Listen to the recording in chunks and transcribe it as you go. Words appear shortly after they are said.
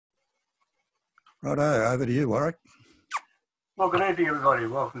Righto, over to you, Warwick. Well, good evening, everybody.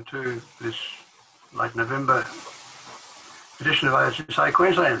 Welcome to this late November edition of AHSA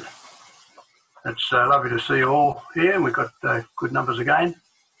Queensland. It's lovely to see you all here, and we've got good numbers again.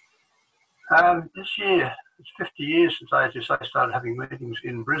 This year, it's 50 years since AHSA started having meetings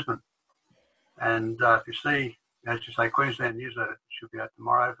in Brisbane. And if you see the AHSA Queensland newsletter, it should be out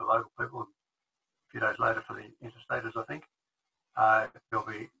tomorrow for local people, and a few days later for the interstaters, I think. There'll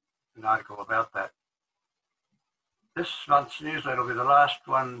be an article about that. This month's newsletter will be the last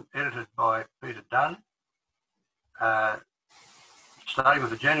one edited by Peter Dunn. Starting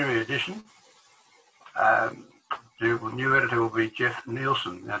with the January edition, the new editor will be Jeff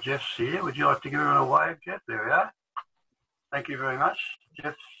Nielsen. Now, Jeff's here. Would you like to give him a wave, Jeff? There we are. Thank you very much.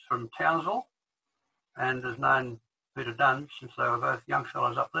 Jeff's from Townsville and has known Peter Dunn since they were both young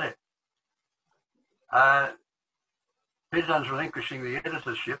fellows up there. Peter Dunn's relinquishing the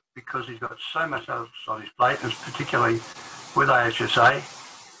editorship because he's got so much else on his plate, and particularly with AHSA.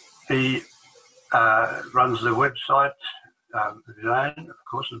 He runs the website of his own, of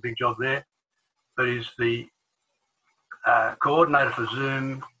course, it's a big job there, but he's the coordinator for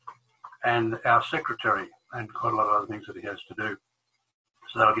Zoom and our secretary, and quite a lot of other things that he has to do.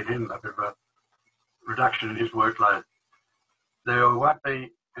 So that'll give him a bit of a reduction in his workload. There won't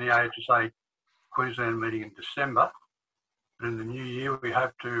be any AHSA Queensland meeting in December. But in the new year, we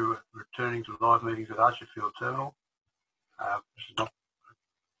hope to returning to live meetings at Archerfield Terminal. This is not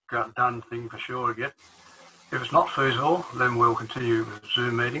a done thing for sure yet. If it's not feasible, then we'll continue with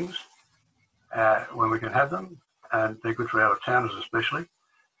Zoom meetings when we can have them, and they're good for out-of-towners especially,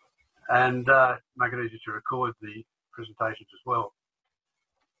 and make it easy to record the presentations as well.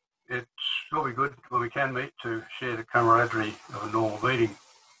 It will be good when we can meet to share the camaraderie of a normal meeting.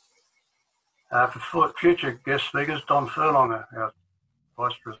 For future guest speakers, Don Furlong, our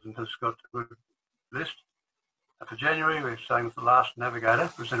Vice President, has got a good list. For January, we're starting with The Last Navigator,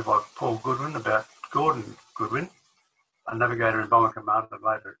 presented by Paul Goodwin, about Gordon Goodwin, a navigator in Bomber Command and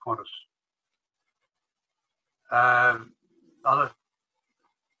later at Qantas. Other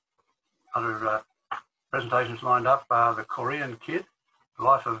presentations lined up are The Korean Kid, The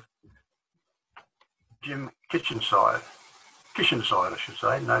Life of Jim Kitchenside, I should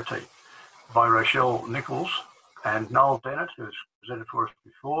say, no T, by Rochelle Nichols and Noel Dennett, who's presented for us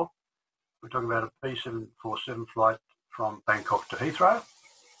before. We're talking about a P747 flight from Bangkok to Heathrow.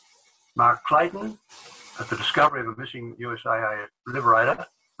 Mark Clayton, at the discovery of a missing USAA Liberator,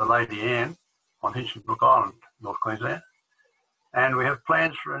 the Lady Anne, on Hinchinbrook Island, North Queensland. And we have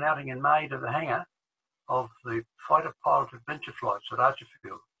plans for an outing in May to the hangar of the fighter pilot adventure flights at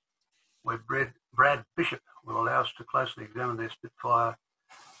Archerfield, where Brad Bishop will allow us to closely examine their Spitfire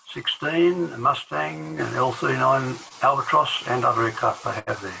 16, a Mustang, an L-39 Albatross, and other aircraft they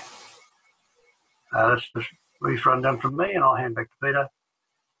have there. That's the brief rundown from me, and I'll hand back to Peter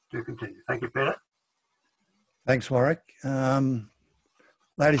to continue. Thank you, Peter. Thanks, Warwick.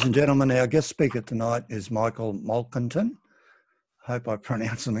 Ladies and gentlemen, our guest speaker tonight is Michael Molkentin. Hope I'm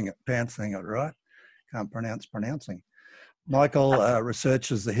pronouncing it right. Can't pronounce pronouncing. Michael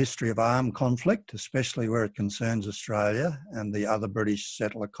researches the history of armed conflict, especially where it concerns Australia and the other British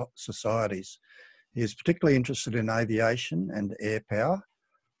settler societies. He is particularly interested in aviation and air power.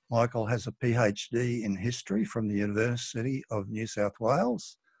 Michael has a PhD in history from the University of New South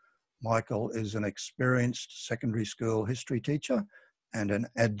Wales. Michael is an experienced secondary school history teacher and an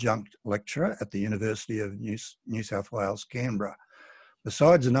adjunct lecturer at the University of New South Wales, Canberra.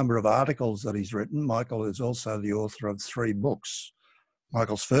 Besides a number of articles that he's written, Michael is also the author of 3 books.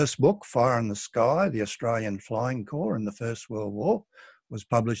 Michael's first book, Fire in the Sky, The Australian Flying Corps in the First World War, was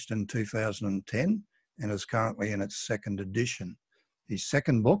published in 2010 and is currently in its 2nd edition. His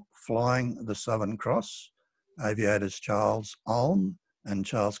second book, Flying the Southern Cross, Aviators Charles Ulm and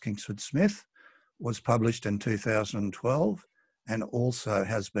Charles Kingsford Smith, was published in 2012 and also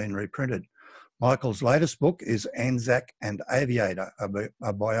has been reprinted. Michael's latest book is Anzac and Aviator,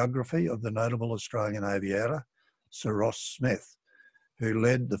 a biography of the notable Australian aviator, Sir Ross Smith, who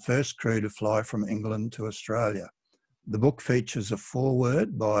led the first crew to fly from England to Australia. The book features a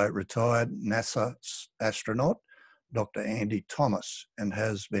foreword by retired NASA astronaut, Dr. Andy Thomas, and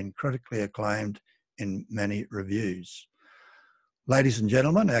has been critically acclaimed in many reviews. Ladies and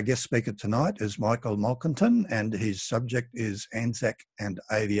gentlemen, our guest speaker tonight is Michael Molkentin, and his subject is Anzac and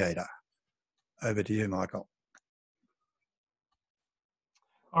Aviator. Over to you, Michael.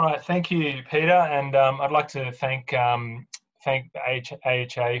 All right, thank you, Peter, and I'd like to thank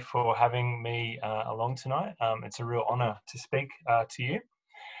AHA for having me along tonight. It's a real honour to speak to you.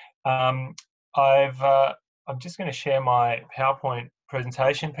 I'm just going to share my PowerPoint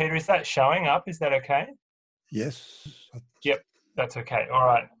presentation. Peter, is that showing up? Is that okay? Yes. Yep, that's okay. All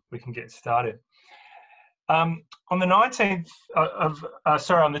right, we can get started. On the 19th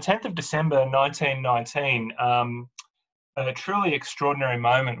on the 10th of December 1919, a truly extraordinary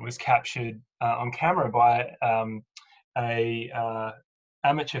moment was captured on camera by a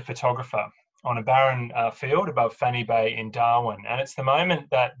amateur photographer on a barren field above Fanny Bay in Darwin. And it's the moment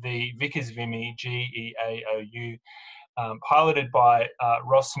that the Vickers Vimy GEAOU, piloted by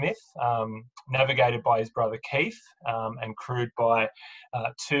Ross Smith, navigated by his brother Keith, and crewed by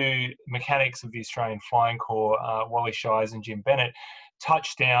two mechanics of the Australian Flying Corps, Wally Shiers and Jim Bennett,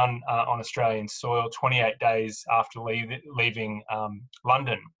 touched down on Australian soil 28 days after leaving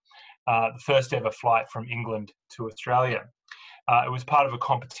London, the first ever flight from England to Australia. It was part of a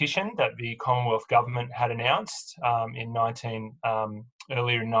competition that the Commonwealth government had announced earlier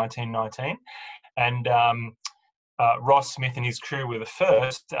in 1919, and Ross Smith and his crew were the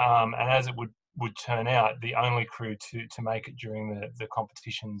first, and as it would turn out, the only crew to make it during the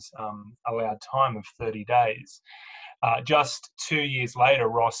competition's allowed time of 30 days. Just 2 years later,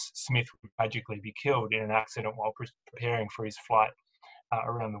 Ross Smith would tragically be killed in an accident while preparing for his flight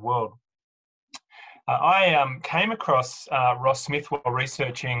around the world. I came across Ross Smith while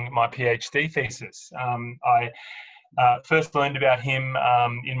researching my PhD thesis. I first learned about him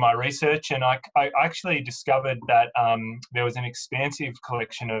in my research, and I actually discovered that there was an expansive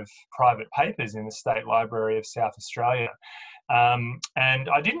collection of private papers in the State Library of South Australia. And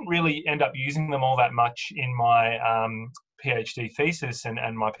I didn't really end up using them all that much in my PhD thesis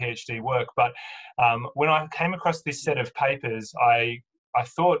and my PhD work. But when I came across this set of papers, I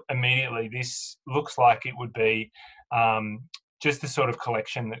thought immediately this looks like it would be just the sort of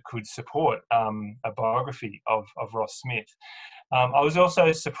collection that could support a biography of Ross Smith. I was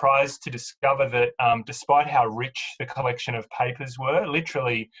also surprised to discover that despite how rich the collection of papers were,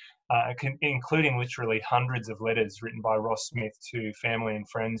 including literally hundreds of letters written by Ross Smith to family and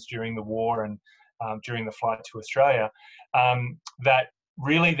friends during the war and during the flight to Australia, that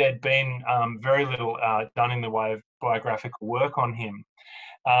really there'd been very little done in the way of biographical work on him.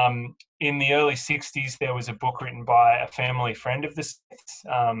 In the early 60s, there was a book written by a family friend of the Smiths,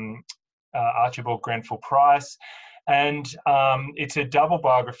 Archibald Grenfell Price, and it's a double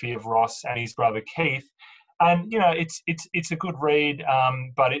biography of Ross and his brother Keith. And it's a good read,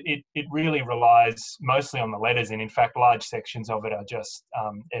 but it really relies mostly on the letters, and in fact, large sections of it are just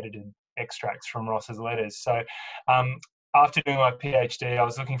edited extracts from Ross's letters. So after doing my PhD, I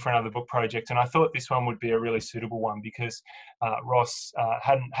was looking for another book project, and I thought this one would be a really suitable one because Ross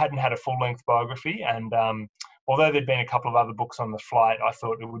hadn't had a full-length biography, and although there'd been a couple of other books on the flight, I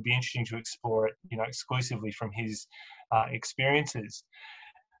thought it would be interesting to explore it, exclusively from his experiences.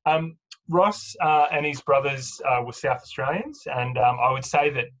 Ross and his brothers were South Australians, and I would say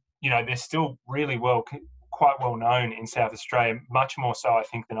that they're still really quite well known in South Australia, much more so, I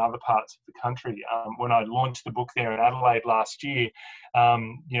think, than other parts of the country. When I launched the book there in Adelaide last year,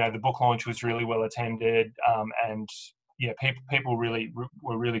 the book launch was really well attended, and people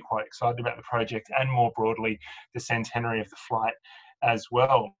were really quite excited about the project, and more broadly, the centenary of the flight as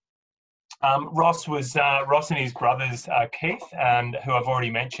well. Ross and his brothers Keith, and who I've already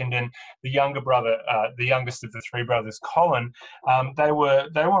mentioned, and the younger brother, the youngest of the three brothers, Colin. They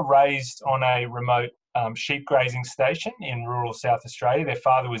were raised on a remote sheep grazing station in rural South Australia. Their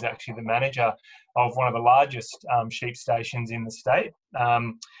father was actually the manager of one of the largest sheep stations in the state,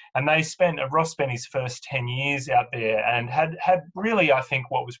 and Ross spent his first 10 years out there and had really, I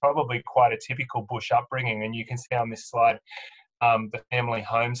think, what was probably quite a typical bush upbringing. And you can see on this slide the family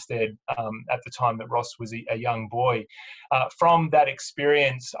homestead at the time that Ross was a young boy. From that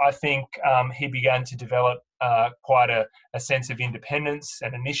experience, I think he began to develop quite a sense of independence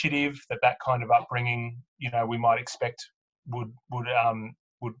and initiative that kind of upbringing, we might expect would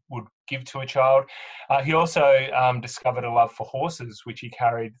give to a child. He also discovered a love for horses, which he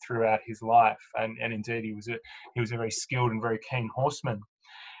carried throughout his life, and indeed he was a very skilled and very keen horseman.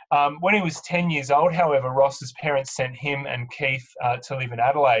 When he was 10 years old, however, Ross's parents sent him and Keith to live in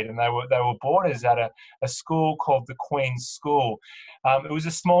Adelaide, and they were boarders at a school called the Queen's School. It was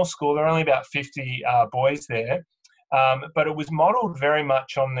a small school. There were only about 50 boys there, but it was modelled very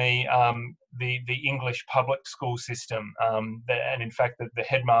much on the English public school system, and in fact, the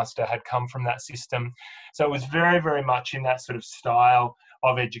headmaster had come from that system. So it was very, very much in that sort of style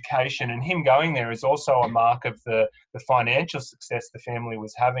of education, and him going there is also a mark of the financial success the family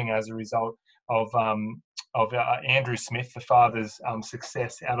was having as a result of Andrew Smith, the father's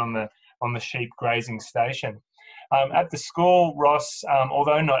success out on the sheep grazing station. At the school, Ross,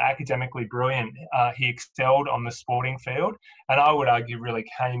 although not academically brilliant, he excelled on the sporting field, and I would argue really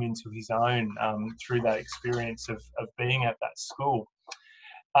came into his own through that experience of being at that school.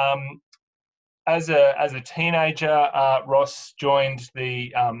 As a teenager, Ross joined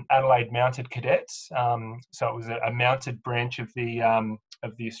the Adelaide Mounted Cadets. So it was a mounted branch of the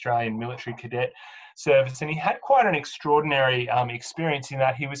Australian Military Cadet Service, and he had quite an extraordinary experience in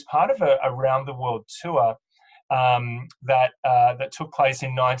that he was part of a round the world tour that took place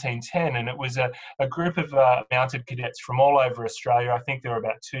in 1910, and it was a group of mounted cadets from all over Australia. I think there were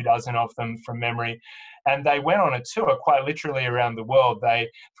about 24 of them from memory, and they went on a tour quite literally around the world.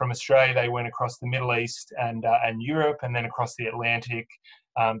 From Australia, they went across the Middle East and Europe, and then across the Atlantic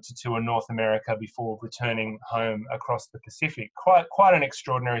to tour North America before returning home across the Pacific. Quite an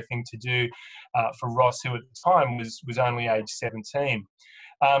extraordinary thing to do for Ross, who at the time was only age 17.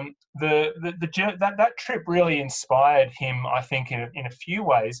 That trip really inspired him, I think, in a few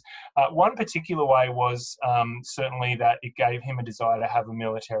ways. One particular way was certainly that it gave him a desire to have a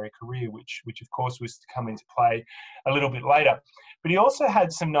military career, which of course was to come into play a little bit later. But he also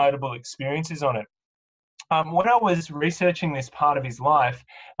had some notable experiences on it. When I was researching this part of his life,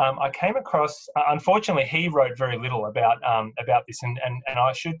 I came across, unfortunately, he wrote very little about this, and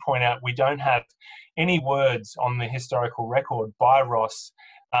I should point out we don't have any words on the historical record by Ross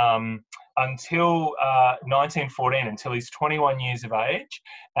until 1914, until he's 21 years of age,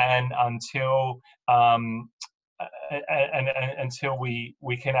 and until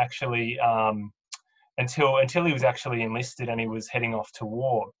we can actually until he was actually enlisted and he was heading off to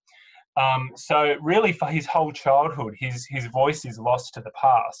war. So really for his whole childhood, his voice is lost to the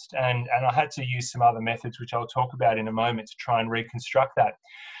past. And I had to use some other methods, which I'll talk about in a moment, to try and reconstruct that.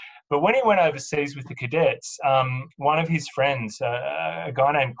 But when he went overseas with the cadets, one of his friends, a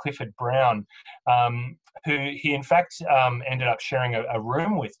guy named Clifford Brown, who he in fact ended up sharing a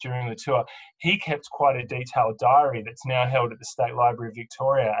room with during the tour, he kept quite a detailed diary that's now held at the State Library of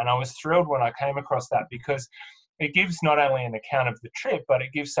Victoria. And I was thrilled when I came across that, because it gives not only an account of the trip, but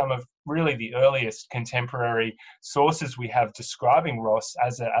it gives some of really the earliest contemporary sources we have describing Ross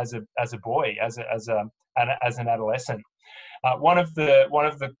as a boy, as an adolescent. One of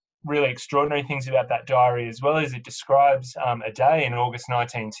the really extraordinary things about that diary, as well as it describes a day in August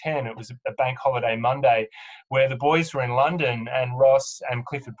 1910. It was a bank holiday Monday, where the boys were in London, and Ross and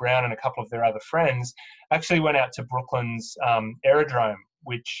Clifford Brown and a couple of their other friends actually went out to Brooklands aerodrome,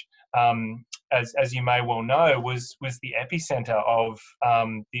 which as you may well know, was the epicenter of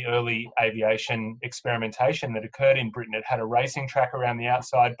the early aviation experimentation that occurred in Britain. It had a racing track around the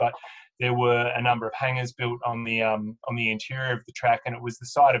outside, but there were a number of hangars built on the interior of the track, and it was the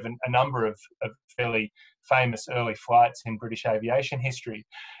site of a number of fairly famous early flights in British aviation history.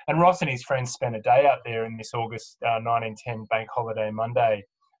 And Ross and his friends spent a day out there in this August 1910 bank holiday Monday,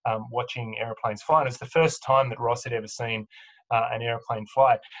 watching aeroplanes fly. And it's the first time that Ross had ever seen an aeroplane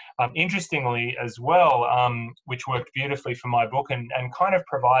flight. Interestingly as well, which worked beautifully for my book and kind of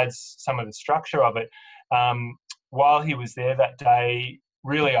provides some of the structure of it, while he was there that day,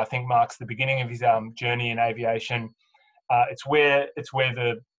 really I think marks the beginning of his journey in aviation. It's where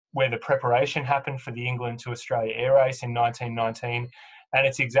the preparation happened for the England to Australia air race in 1919, and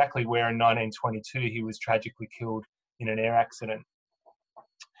it's exactly where in 1922 he was tragically killed in an air accident.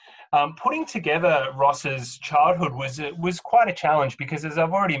 Putting together Ross's childhood was quite a challenge, because, as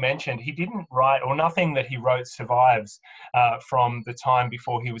I've already mentioned, he didn't write, or nothing that he wrote survives from the time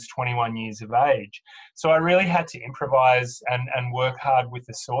before he was 21 years of age. So I really had to improvise and work hard with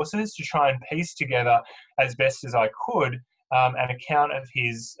the sources to try and piece together as best as I could an account of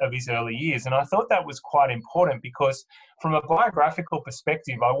his early years. And I thought that was quite important, because from a biographical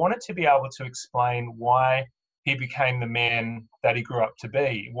perspective, I wanted to be able to explain why he became the man that he grew up to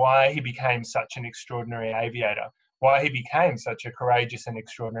be, why he became such an extraordinary aviator, why he became such a courageous and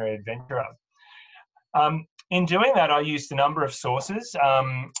extraordinary adventurer. In doing that, I used a number of sources.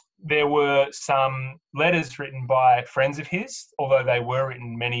 There were some letters written by friends of his, although they were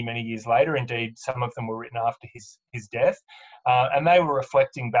written many, many years later. Indeed, some of them were written after his death, and they were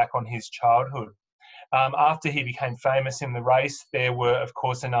reflecting back on his childhood. After he became famous in the race, there were, of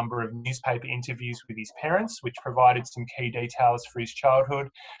course, a number of newspaper interviews with his parents, which provided some key details for his childhood.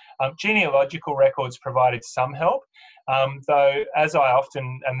 Genealogical records provided some help, though, as I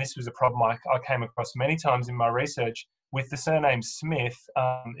often, and this was a problem I came across many times in my research, with the surname Smith,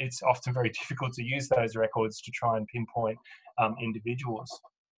 it's often very difficult to use those records to try and pinpoint individuals.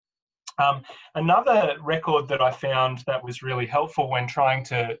 Another record that I found that was really helpful when trying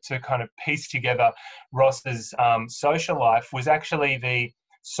to kind of piece together Ross's social life was actually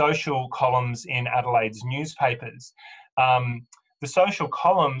social columns in Adelaide's newspapers. The social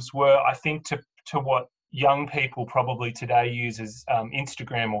columns were, I think, to what young people probably today use as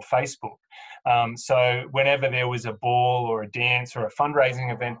Instagram or Facebook. So whenever there was a ball or a dance or a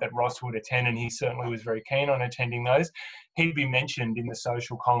fundraising event that Ross would attend, and he certainly was very keen on attending those, he'd be mentioned in the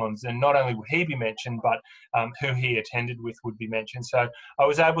social columns. And not only would he be mentioned, but who he attended with would be mentioned. So I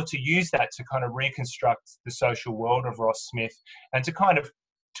was able to use that to kind of reconstruct the social world of Ross Smith and to kind of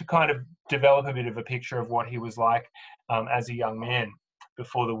develop a bit of a picture of what he was like as a young man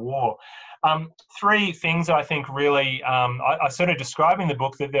before the war. Three things I think really, I sort of describe in the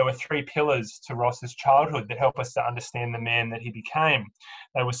book that there were three pillars to Ross's childhood that help us to understand the man that he became.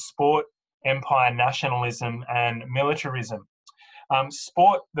 They were sport, empire, nationalism, and militarism.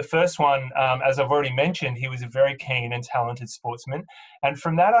 Sport, the first one, as I've already mentioned, he was a very keen and talented sportsman. And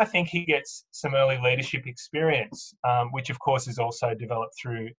from that, I think he gets some early leadership experience, which of course is also developed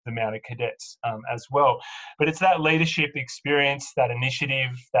through the Mounted Cadets as well. But it's that leadership experience, that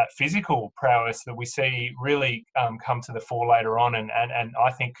initiative, that physical prowess that we see really come to the fore later on, and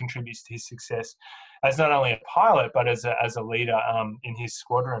I think contributes to his success as not only a pilot, but as a leader in his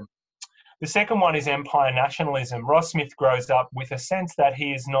squadron. The second one is empire nationalism. Ross Smith grows up with a sense that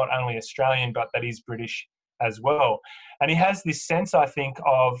he is not only Australian, but that he's British as well. And he has this sense, I think,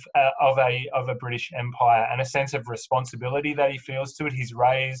 of a British empire and a sense of responsibility that he feels to it. He's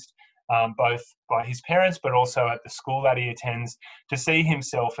raised both by his parents, but also at the school that he attends, to see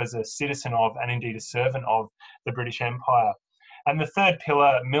himself as a citizen of, and indeed a servant of, the British Empire. And the third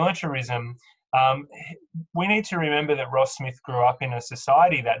pillar, militarism. We need to remember that Ross Smith grew up in a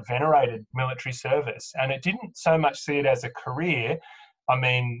society that venerated military service, and it didn't so much see it as a career. I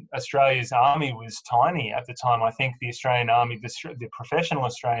mean, Australia's army was tiny at the time. I think the Australian army, the professional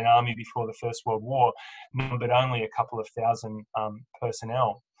Australian army before the First World War, numbered only a couple of thousand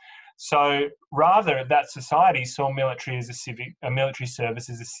personnel. So rather, that society saw military service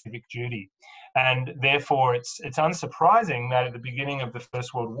as a civic duty. And therefore, it's unsurprising that at the beginning of the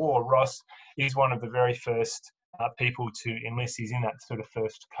First World War, Ross is one of the very first people to enlist. He's in that sort of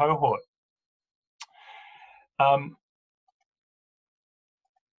first cohort.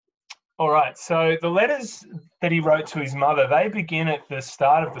 All right, so the letters that he wrote to his mother, they begin at the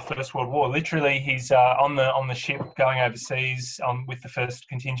start of the First World War. Literally, he's on the ship going overseas with the first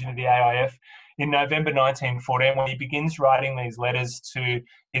contingent of the AIF in November 1914, when he begins writing these letters to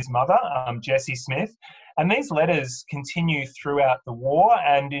his mother, Jessie Smith. And these letters continue throughout the war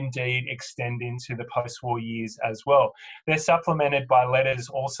and indeed extend into the post-war years as well. They're supplemented by letters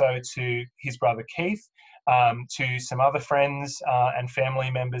also to his brother Keith, to some other friends and family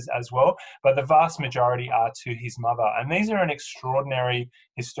members as well, but the vast majority are to his mother. And these are an extraordinary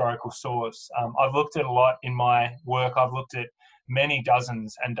historical source. I've looked at a lot in my work. I've looked at many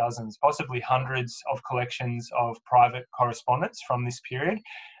dozens and dozens, possibly hundreds of collections of private correspondence from this period.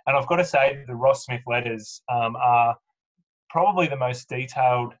 And I've got to say the Ross Smith letters are probably the most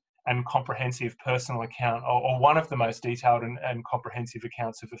detailed and comprehensive personal account, or one of the most detailed and comprehensive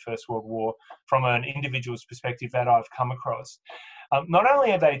accounts of the First World War from an individual's perspective that I've come across. Not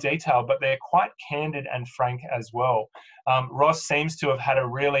only are they detailed, but they're quite candid and frank as well. Ross seems to have had a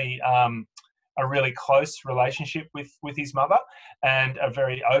really close relationship with his mother, and a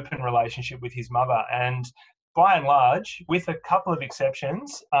very open relationship with his mother. And by and large, with a couple of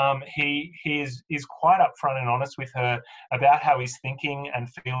exceptions, he is quite upfront and honest with her about how he's thinking and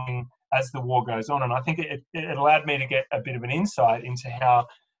feeling as the war goes on. And I think it allowed me to get a bit of an insight into how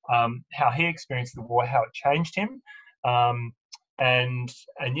he experienced the war, how it changed him, and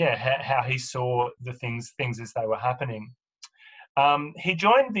how he saw the things as they were happening. He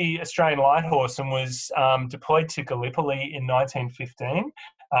joined the Australian Light Horse and was deployed to Gallipoli in 1915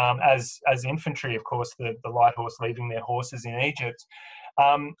 as infantry, of course, the Light Horse leaving their horses in Egypt.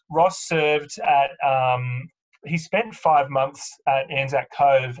 Ross served he spent 5 months at Anzac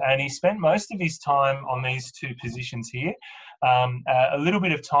Cove, and he spent most of his time on these two positions here. A little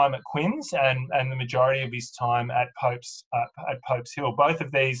bit of time at Quinns, and the majority of his time at Pope's Hill. Both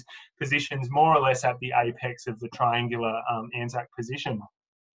of these positions more or less at the apex of the triangular Anzac position.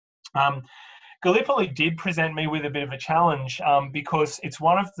 Gallipoli did present me with a bit of a challenge because it's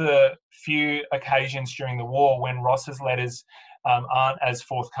one of the few occasions during the war when Ross's letters aren't as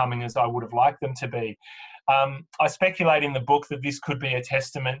forthcoming as I would have liked them to be. I speculate in the book that this could be a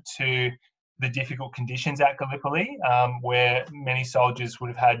testament to the difficult conditions at Gallipoli, where many soldiers would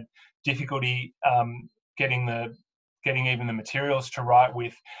have had difficulty getting even the materials to write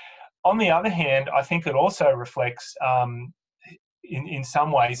with. On the other hand, I think it also reflects, in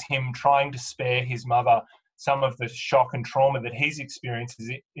some ways, him trying to spare his mother some of the shock and trauma that he's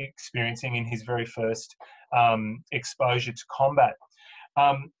experiencing in his very first exposure to combat.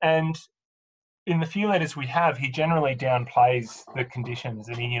 And in the few letters we have, he generally downplays the conditions,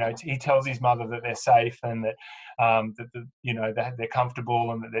 and he tells his mother that they're safe and that that they're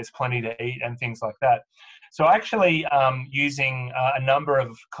comfortable and that there's plenty to eat and things like that. So actually, using a number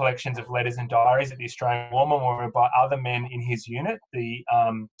of collections of letters and diaries at the Australian War Memorial by other men in his unit, the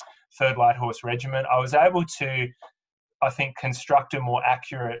 3rd Light Horse Regiment, I was able to, I think, construct a more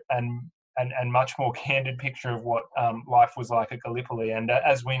accurate and much more candid picture of what life was like at Gallipoli. And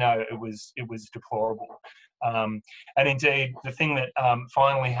as we know, it was deplorable. And indeed, the thing that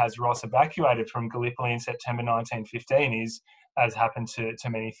finally has Ross evacuated from Gallipoli in September 1915 is, as happened to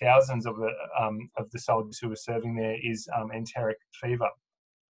many thousands of the soldiers who were serving there, is enteric fever.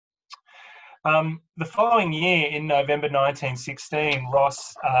 The following year, in November 1916,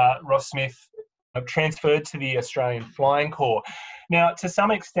 Ross Smith transferred to the Australian Flying Corps. Now, to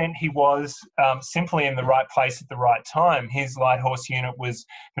some extent, he was simply in the right place at the right time. His light horse unit was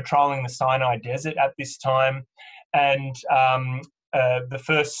patrolling the Sinai Desert at this time, and the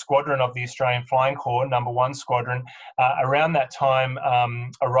 1st Squadron of the Australian Flying Corps, number 1 Squadron, around that time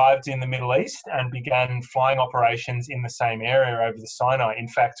arrived in the Middle East and began flying operations in the same area over the Sinai, in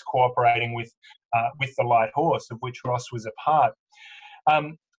fact, cooperating with the light horse, of which Ross was a part.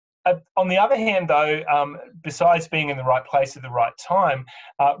 On the other hand, though, besides being in the right place at the right time,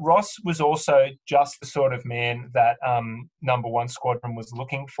 Ross was also just the sort of man that number 1 Squadron was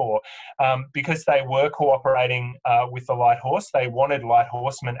looking for. Because they were cooperating with the light horse, they wanted light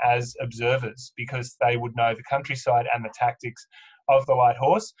horsemen as observers because they would know the countryside and the tactics of the light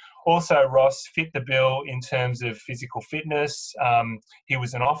horse. Also, Ross fit the bill in terms of physical fitness. He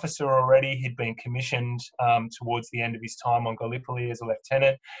was an officer already. He'd been commissioned towards the end of his time on Gallipoli as a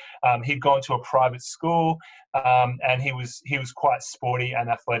lieutenant. He'd gone to a private school, and he was quite sporty and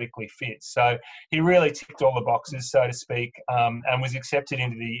athletically fit. So he really ticked all the boxes, so to speak, and was accepted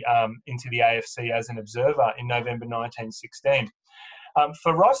into the AHSA as an observer in November 1916.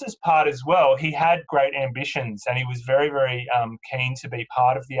 For Ross's part as well, he had great ambitions and he was very, very keen to be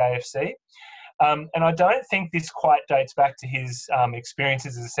part of the AHSA. And I don't think this quite dates back to his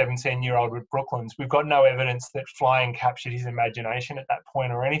experiences as a 17-year-old with Brooklands. We've got no evidence that flying captured his imagination at that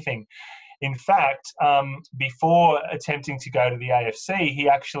point or anything. In fact, before attempting to go to the AHSA, he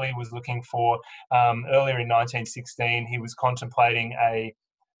actually was looking for, earlier in 1916, he was contemplating a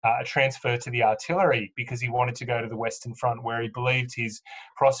transfer to the artillery because he wanted to go to the Western Front, where he believed his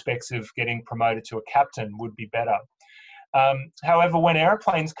prospects of getting promoted to a captain would be better. However, when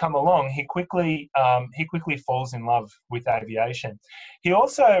aeroplanes come along, he quickly falls in love with aviation. He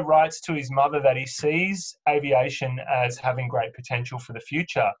also writes to his mother that he sees aviation as having great potential for the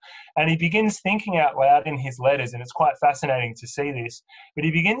future. And he begins thinking out loud in his letters, and it's quite fascinating to see this, but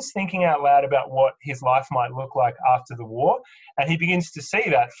he begins thinking out loud about what his life might look like after the war, and he begins to see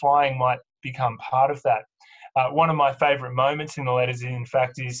that flying might become part of that. One of my favourite moments in the letters, in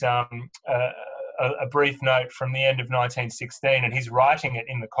fact, is a brief note from the end of 1916, and he's writing it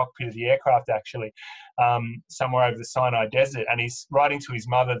in the cockpit of the aircraft, actually, somewhere over the Sinai Desert, and he's writing to his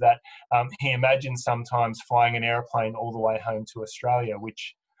mother that he imagines sometimes flying an aeroplane all the way home to Australia,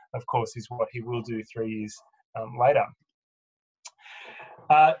 which, of course, is what he will do 3 years later.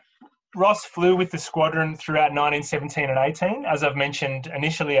 Ross flew with the squadron throughout 1917 and 18, as I've mentioned,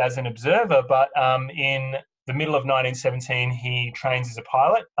 initially as an observer, but in the middle of 1917, he trains as a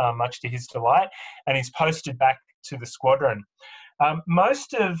pilot, much to his delight, and he's posted back to the squadron.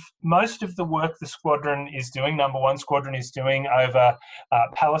 Most of the work the squadron is doing, number 1 Squadron is doing over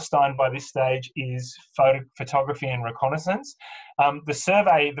Palestine by this stage, is photography and reconnaissance.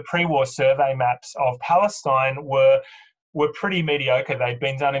 The pre-war survey maps of Palestine were pretty mediocre. They'd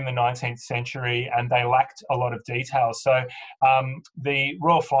been done in the 19th century and they lacked a lot of detail. So the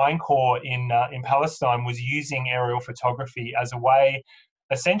Royal Flying Corps in Palestine was using aerial photography as a way,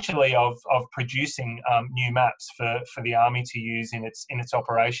 essentially, of producing new maps for the army to use in its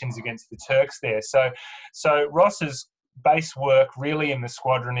operations against the Turks there. So Ross's base work really in the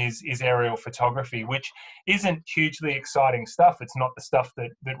squadron is aerial photography, which isn't hugely exciting stuff. It's not the stuff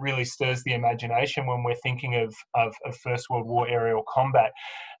that really stirs the imagination when we're thinking of First World War aerial combat.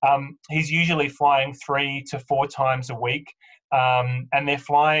 He's usually flying 3 to 4 times a week, and they're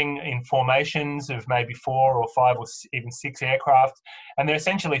flying in formations of maybe 4 or 5 or even 6 aircraft, and they're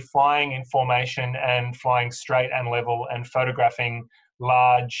essentially flying in formation and flying straight and level and photographing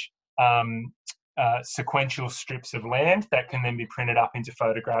large sequential strips of land that can then be printed up into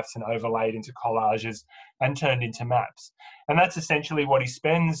photographs and overlaid into collages and turned into maps. And that's essentially what he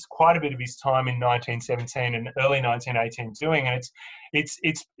spends quite a bit of his time in 1917 and early 1918 doing. And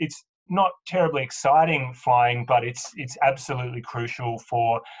it's not terribly exciting flying, but it's absolutely crucial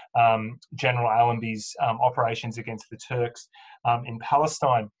for General Allenby's operations against the Turks in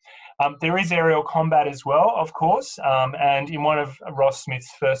Palestine. There is aerial combat as well, of course, and in one of Ross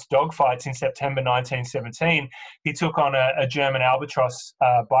Smith's first dogfights in September 1917, he took on a German Albatross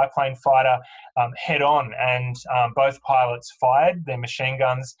biplane fighter head-on, and both pilots fired their machine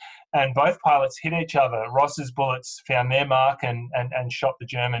guns, and both pilots hit each other. Ross's bullets found their mark and shot the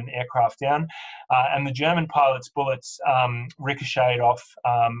German aircraft down, and the German pilot's bullets ricocheted off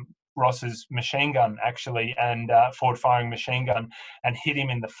Ross's machine gun, actually, and forward-firing machine gun, and hit him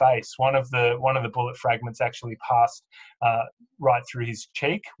in the face. One of the bullet fragments actually passed right through his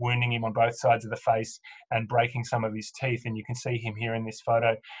cheek, wounding him on both sides of the face and breaking some of his teeth. And you can see him here in this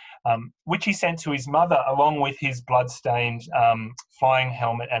photo, which he sent to his mother along with his blood-stained flying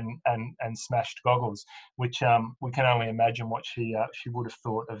helmet and smashed goggles, which we can only imagine what she would have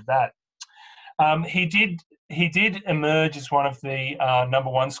thought of that. He did emerge as one of the number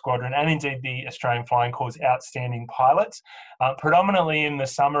 1 squadron and indeed the Australian Flying Corps' outstanding pilots, predominantly in the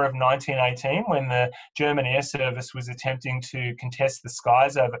summer of 1918 when the German air service was attempting to contest the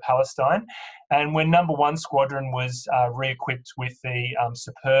skies over Palestine, and when number 1 squadron was re-equipped with the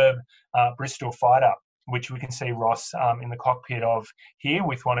superb Bristol fighter, which we can see Ross in the cockpit of here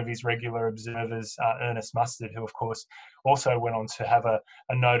with one of his regular observers, Ernest Mustard, who of course also went on to have a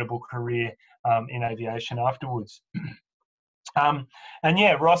notable career in aviation afterwards. And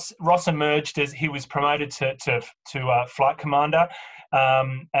yeah, Ross emerged as he was promoted to flight commander,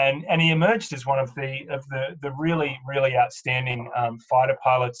 and he emerged as one of the really outstanding fighter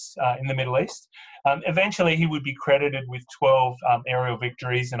pilots in the Middle East. Eventually, he would be credited with 12 aerial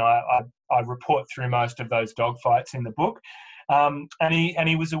victories, and I report through most of those dogfights in the book. And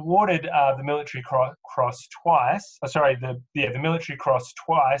he was awarded the Military Cross twice. The Military Cross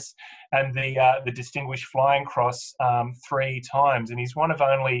twice, and the Distinguished Flying Cross 3 times. And he's one of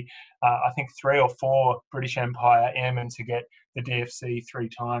only I think 3 or 4 British Empire airmen to get the DFC 3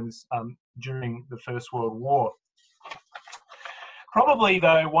 times during the First World War. Probably,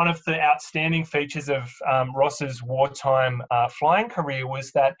 though, one of the outstanding features of Ross's wartime flying career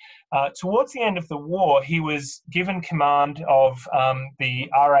was that towards the end of the war, he was given command of the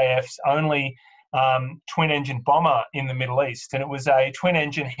RAF's only twin-engine bomber in the Middle East, and it was a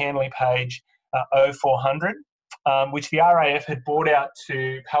twin-engine Handley Page 0400, which the RAF had brought out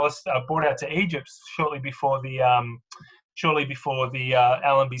to Egypt shortly before the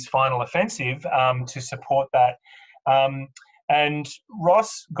Allenby's final offensive to support that. And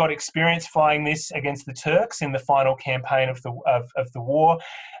Ross got experience flying this against the Turks in the final campaign of the war.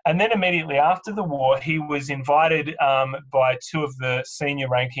 And then immediately after the war, he was invited by 2 of the senior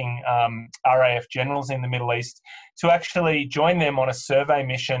ranking RAF generals in the Middle East to actually join them on a survey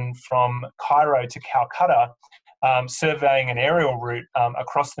mission from Cairo to Calcutta, surveying an aerial route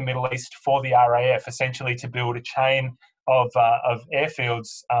across the Middle East for the RAF, essentially to build a chain of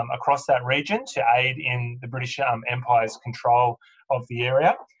airfields across that region to aid in the British Empire's control of the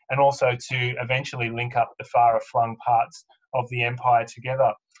area, and also to eventually link up the far flung parts of the empire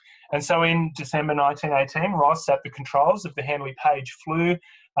together. And so in December 1918, Ross, at the controls of the Handley Page, flew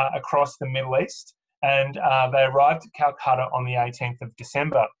across the Middle East, and they arrived at Calcutta on the 18th of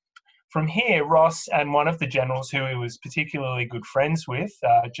December. From here, Ross and one of the generals who he was particularly good friends with,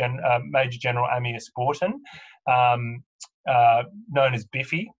 Major General Ammius Borton, known as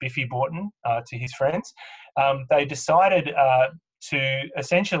Biffy Borton to his friends, they decided to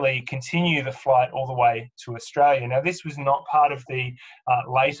essentially continue the flight all the way to Australia. Now, this was not part of the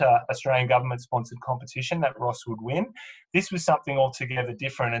later Australian government-sponsored competition that Ross would win. This was something altogether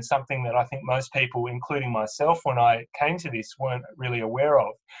different, and something that I think most people, including myself when I came to this, weren't really aware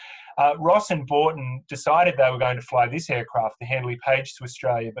of. Ross and Borton decided they were going to fly this aircraft, the Handley Page, to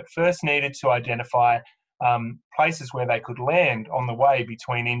Australia, but first needed to identify places where they could land on the way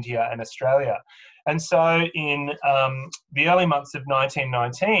between India and Australia. And so in the early months of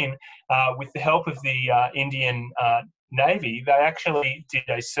 1919, with the help of the Indian Navy, they actually did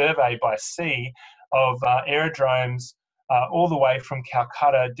a survey by sea of aerodromes all the way from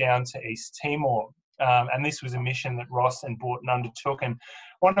Calcutta down to East Timor. And this was a mission that Ross and Borton undertook. And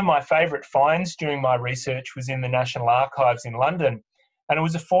one of my favourite finds during my research was in the National Archives in London. And it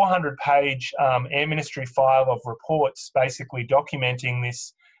was a 400-page Air Ministry file of reports basically documenting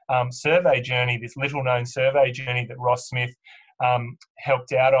this survey journey, this little-known survey journey that Ross Smith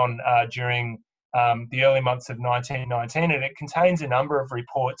helped out on during the early months of 1919, and it contains a number of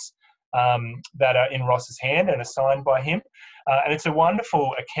reports that are in Ross's hand and are signed by him. And it's a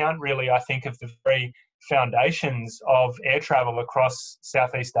wonderful account, really, I think, of the very foundations of air travel across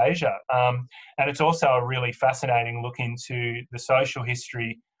Southeast Asia. And it's also a really fascinating look into the social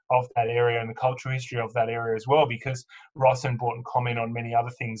history of that area and the cultural history of that area as well, because Ross and Borton comment on many other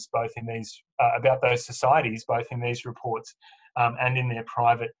things, both in these, about those societies, both in these reports and in their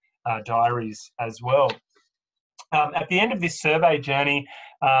private diaries as well. At the end of this survey journey,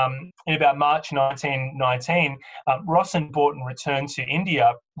 in about March 1919, Ross and Borton returned to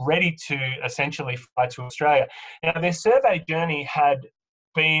India, ready to essentially fly to Australia. Now, their survey journey had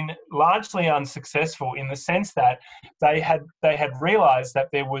been largely unsuccessful in the sense that they had realised that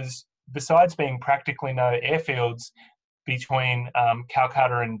there was, besides being practically no airfields between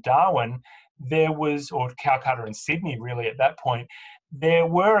Calcutta and Darwin, there was, or Calcutta and Sydney really at that point, there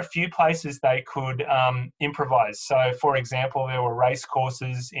were a few places they could improvise. So, for example, there were race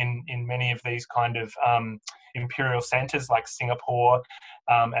courses in many of these kind of imperial centres like Singapore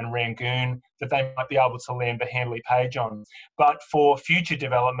and Rangoon that they might be able to land the Handley Page on. But for future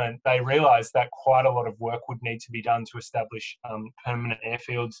development, they realised that quite a lot of work would need to be done to establish permanent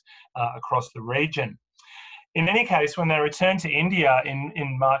airfields across the region. In any case, when they returned to India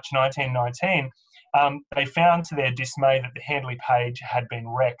in March 1919, they found to their dismay that the Handley Page had been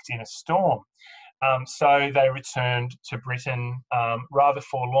wrecked in a storm. So they returned to Britain rather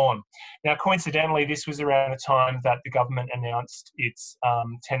forlorn. Now, coincidentally, this was around the time that the government announced its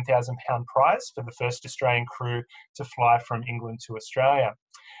 £10,000 prize for the first Australian crew to fly from England to Australia.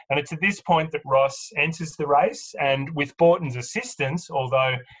 And it's at this point that Ross enters the race, and with Borton's assistance,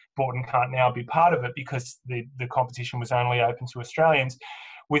 although Borton can't now be part of it because the competition was only open to Australians,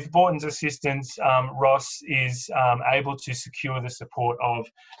 with Borton's assistance, Ross is able to secure the support of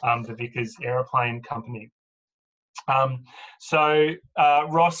the Vickers Aeroplane Company. So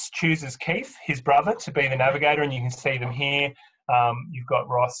Ross chooses Keith, his brother, to be the navigator, and you can see them here. You've got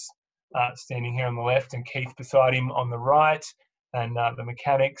Ross standing here on the left and Keith beside him on the right, and the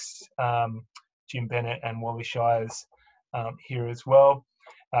mechanics, Jim Bennett and Wally Shires here as well.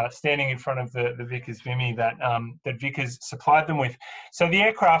 Standing in front of the Vickers Vimy that Vickers supplied them with. So the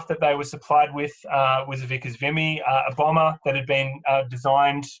aircraft that they were supplied with was a Vickers Vimy, a bomber that had been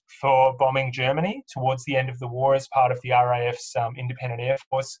designed for bombing Germany towards the end of the war as part of the RAF's Independent Air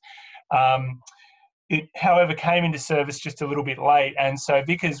Force. It, however, came into service just a little bit late, and so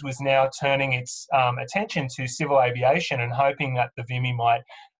Vickers was now turning its attention to civil aviation and hoping that the Vimy might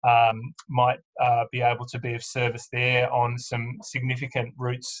be able to be of service there on some significant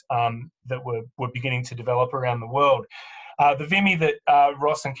routes that were beginning to develop around the world. The Vimy that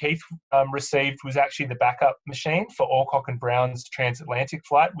Ross and Keith received was actually the backup machine for Alcock and Brown's transatlantic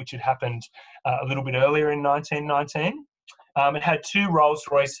flight, which had happened a little bit earlier in 1919. It had two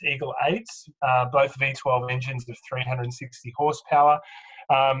Rolls-Royce Eagle 8s, both V12 engines of 360 horsepower.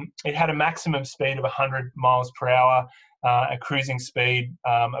 It had a maximum speed of 100 miles per hour, a cruising speed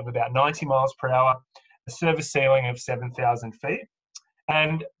of about 90 miles per hour, a service ceiling of 7,000 feet.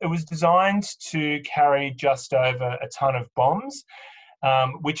 And it was designed to carry just over a ton of bombs,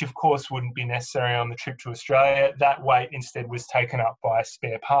 which of course wouldn't be necessary on the trip to Australia. That weight instead was taken up by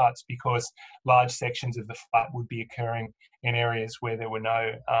spare parts because large sections of the flight would be occurring in areas where there were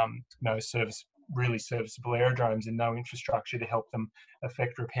no really serviceable aerodromes and no infrastructure to help them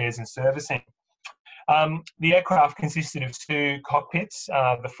effect repairs and servicing. The aircraft consisted of two cockpits,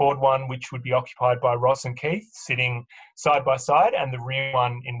 the forward one, which would be occupied by Ross and Keith, sitting side by side, and the rear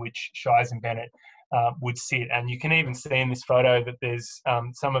one in which Shires and Bennett would sit. And you can even see in this photo that there's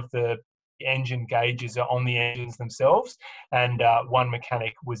some of the engine gauges are on the engines themselves, and one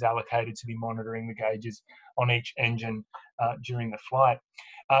mechanic was allocated to be monitoring the gauges on each engine during the flight.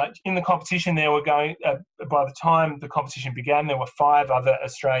 In the competition, there were by the time the competition began, there were 5 other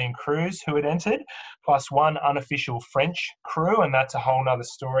Australian crews who had entered, plus one unofficial French crew, and that's a whole other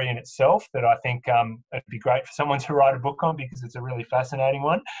story in itself that I think it'd be great for someone to write a book on because it's a really fascinating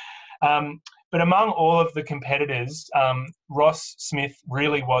one. But among all of the competitors, Ross Smith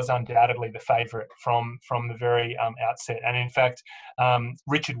really was undoubtedly the favourite from the very outset. And in fact,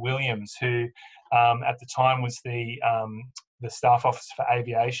 Richard Williams, who at the time was the staff officer for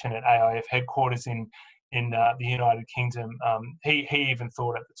aviation at AIF headquarters in the United Kingdom, he even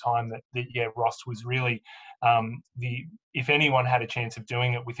thought at the time that Ross was really if anyone had a chance of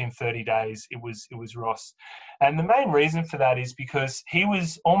doing it within 30 days, it was Ross. And the main reason for that is because he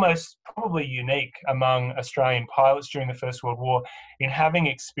was almost probably unique among Australian pilots during the First World War in having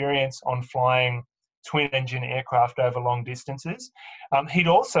experience on flying twin-engine aircraft over long distances. He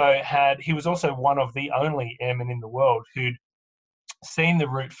was also one of the only airmen in the world who'd seen the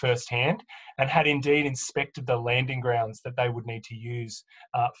route firsthand and had indeed inspected the landing grounds that they would need to use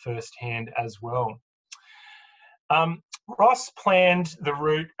firsthand as well. Ross planned the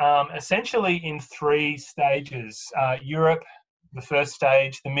route essentially in 3 stages: Europe, the first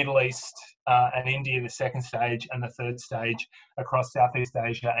stage, the Middle East and India, the second stage, and the third stage across Southeast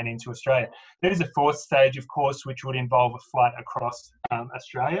Asia and into Australia. There is a 4th stage, of course, which would involve a flight across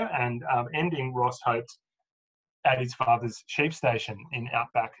Australia and ending, Ross hoped, at his father's sheep station in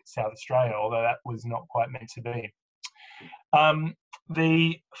outback South Australia, although that was not quite meant to be.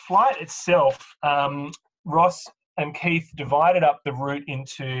 The flight itself, Ross and Keith divided up the route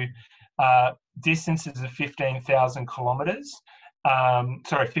into distances of 15,000 kilometres,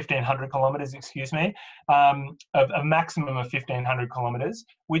 1,500 kilometres, excuse me, a maximum of 1,500 kilometres,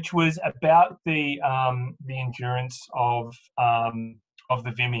 which was about the endurance of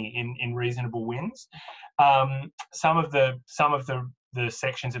the Vimy in reasonable winds. Some of the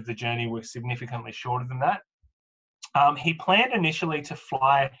sections of the journey were significantly shorter than that. He planned initially to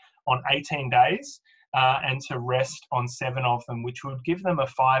fly on 18 days and to rest on 7 of them, which would give them a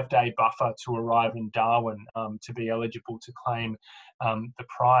 5-day buffer to arrive in Darwin to be eligible to claim the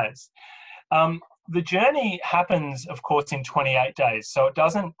prize. The journey happens, of course, in 28 days, so it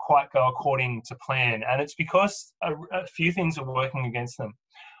doesn't quite go according to plan, and it's because a few things are working against them.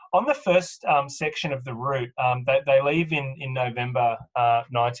 On the first section of the route, they leave in November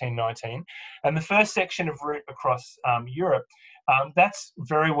 1919, and the first section of route across Europe, that's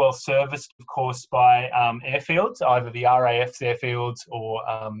very well serviced, of course, by airfields, either the RAF's airfields or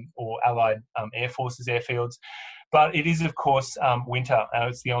Allied Air Forces airfields. But it is, of course, winter.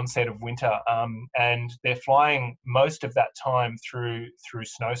 It's the onset of winter, and they're flying most of that time through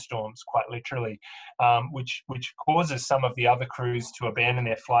snowstorms, quite literally, which causes some of the other crews to abandon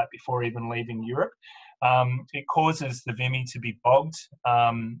their flight before even leaving Europe. It causes the Vimy to be bogged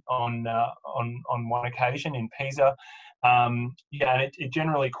on one occasion in Pisa. And it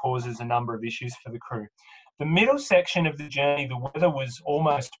generally causes a number of issues for the crew. The middle section of the journey, the weather was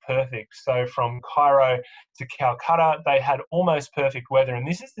almost perfect. So from Cairo to Calcutta, they had almost perfect weather. And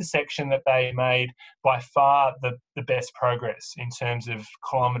this is the section that they made by far the best progress in terms of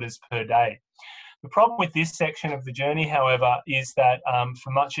kilometres per day. The problem with this section of the journey, however, is that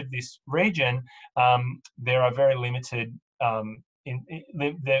for much of this region, there are very limited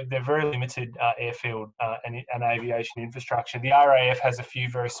airfield and aviation infrastructure. The RAF has a few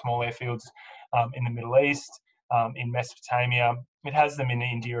very small airfields in the Middle East, in Mesopotamia. It has them in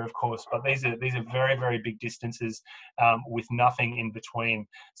India, of course, but these are very, very big distances with nothing in between.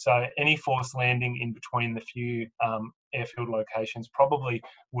 So any forced landing in between the few airfield locations probably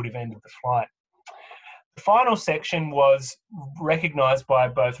would have ended the flight. The final section was recognised by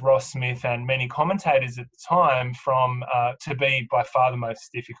both Ross Smith and many commentators at the time to be by far the most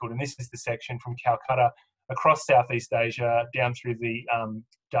difficult, and this is the section from Calcutta across Southeast Asia down through the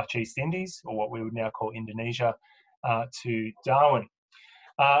Dutch East Indies, or what we would now call Indonesia, to Darwin.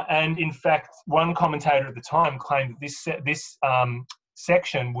 And in fact, one commentator at the time claimed that this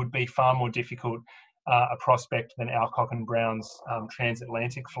section would be far more difficult a prospect than Alcock and Brown's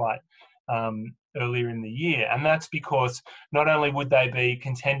transatlantic flight earlier in the year. And that's because not only would they be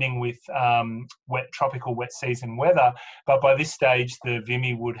contending with tropical wet season weather, but by this stage the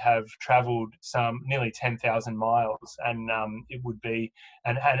Vimy would have travelled some nearly 10,000 miles and it would be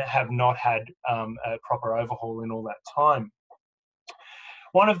and have not had a proper overhaul in all that time.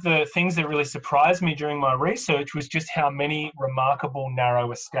 One of the things that really surprised me during my research was just how many remarkable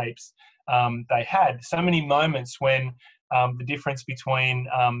narrow escapes they had. So many moments when the difference between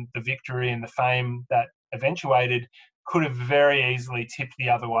the victory and the fame that eventuated could have very easily tipped the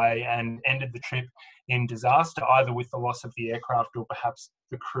other way and ended the trip in disaster, either with the loss of the aircraft or perhaps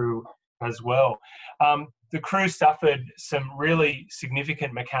the crew as well. The crew suffered some really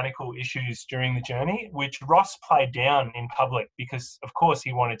significant mechanical issues during the journey, which Ross played down in public because, of course,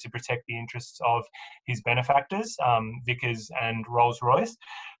 he wanted to protect the interests of his benefactors, Vickers and Rolls-Royce.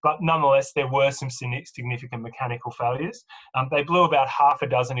 But nonetheless, there were some significant mechanical failures. They blew about half a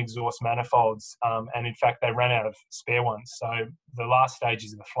dozen exhaust manifolds, and in fact, they ran out of spare ones. So the last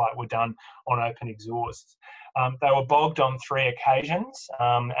stages of the flight were done on open exhausts. They were bogged on 3 occasions,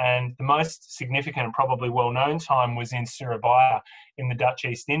 and the most significant and probably well-known time was in Surabaya in the Dutch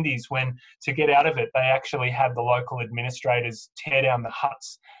East Indies, when, to get out of it, they actually had the local administrators tear down the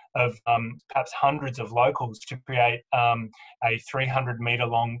huts of perhaps hundreds of locals to create a 300-metre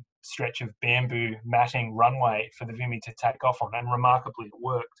long stretch of bamboo matting runway for the Vimy to take off on, and remarkably it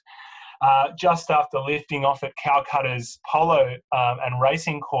worked. Just after lifting off at Calcutta's polo and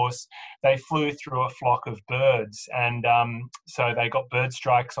racing course, they flew through a flock of birds. And so they got bird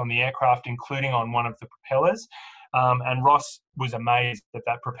strikes on the aircraft, including on one of the propellers. And Ross was amazed that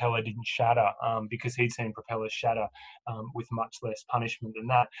that propeller didn't shatter because he'd seen propellers shatter with much less punishment than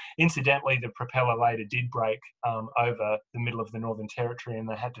that. Incidentally, the propeller later did break over the middle of the Northern Territory, and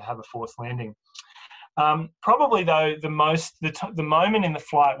they had to have a forced landing. Probably, though, the moment in the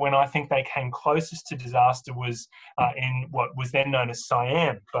flight when I think they came closest to disaster was in what was then known as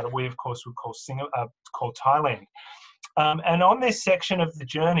Siam, but we, of course, would call Thailand. And on this section of the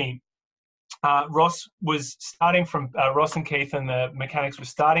journey, Ross and Keith and the mechanics were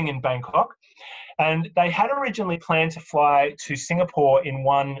starting in Bangkok, and they had originally planned to fly to Singapore in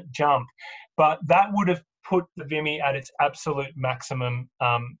one jump, but that would have put the Vimy at its absolute maximum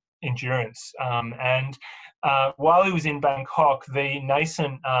endurance. And while he was in Bangkok, the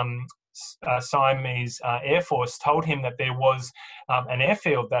nascent Siamese Air Force told him that there was an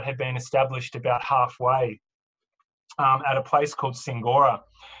airfield that had been established about halfway at a place called Singora.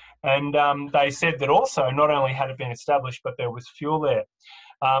 And they said that also not only had it been established, but there was fuel there.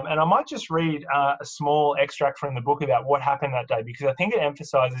 And I might just read a small extract from the book about what happened that day, because I think it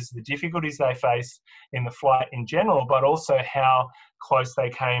emphasises the difficulties they faced in the flight in general, but also how close they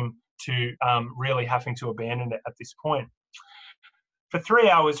came to really having to abandon it at this point. For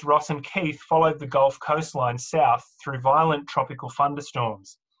 3 hours, Ross and Keith followed the Gulf coastline south through violent tropical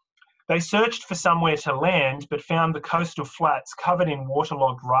thunderstorms. They searched for somewhere to land, but found the coastal flats covered in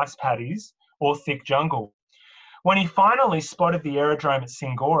waterlogged rice paddies or thick jungle. When he finally spotted the aerodrome at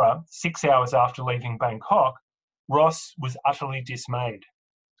Singora, 6 hours after leaving Bangkok, Ross was utterly dismayed.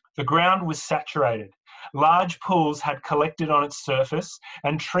 The ground was saturated. Large pools had collected on its surface,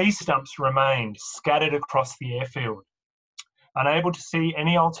 and tree stumps remained scattered across the airfield. Unable to see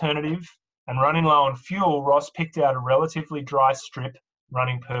any alternative and running low on fuel, Ross picked out a relatively dry strip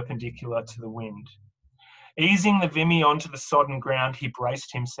running perpendicular to the wind. Easing the Vimy onto the sodden ground, he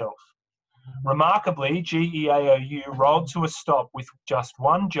braced himself. Remarkably, GEAOU rolled to a stop with just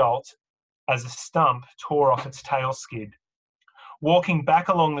one jolt as a stump tore off its tail skid. Walking back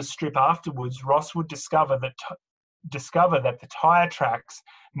along the strip afterwards, Ross would discover that the tyre tracks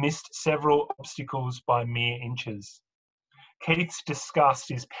missed several obstacles by mere inches. Keith's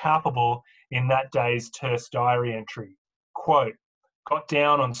disgust is palpable in that day's terse diary entry. Quote, "Got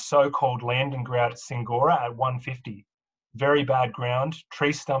down on so-called landing ground at Singora at 1:50. Very bad ground,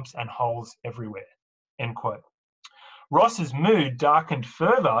 tree stumps and holes everywhere." End quote. Ross's mood darkened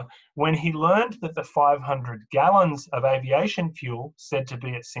further when he learned that the 500 gallons of aviation fuel said to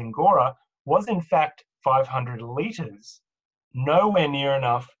be at Singora was in fact 500 litres, nowhere near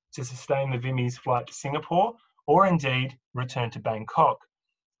enough to sustain the Vimy's flight to Singapore or indeed return to Bangkok.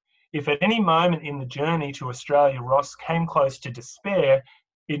 If at any moment in the journey to Australia Ross came close to despair,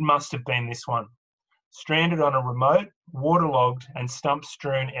 it must have been this one. Stranded on a remote, waterlogged and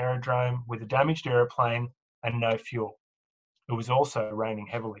stump-strewn aerodrome with a damaged aeroplane and no fuel. It was also raining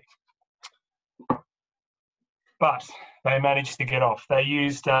heavily. But they managed to get off. They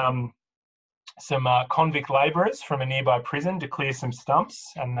used some convict labourers from a nearby prison to clear some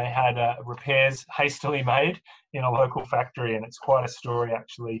stumps, and they had repairs hastily made in a local factory, and it's quite a story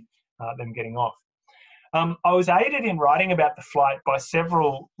actually, them getting off. I was aided in writing about the flight by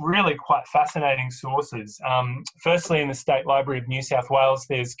several really quite fascinating sources. Firstly, in the State Library of New South Wales,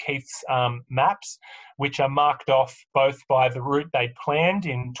 there's Keith's maps, which are marked off both by the route they'd planned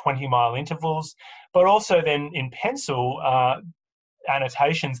in 20-mile intervals, but also then in pencil,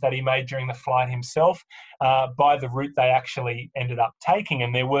 annotations that he made during the flight himself by the route they actually ended up taking,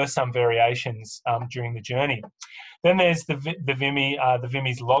 and there were some variations during the journey. Then there's the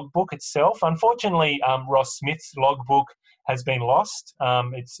Vimy's logbook itself. Unfortunately, Ross Smith's logbook has been lost.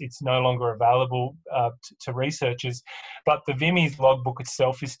 It's no longer available to researchers, but the Vimy's logbook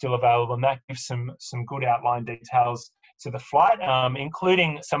itself is still available, and that gives some good outline details to the flight,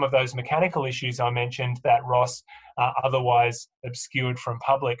 including some of those mechanical issues I mentioned that Ross otherwise obscured from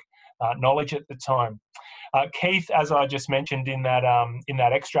public knowledge at the time. Keith, as I just mentioned in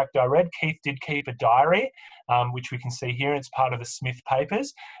that extract I read, Keith did keep a diary, which we can see here. It's part of the Smith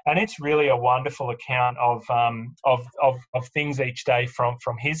papers, and it's really a wonderful account of things each day from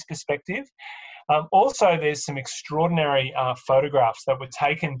his perspective. Also, there's some extraordinary photographs that were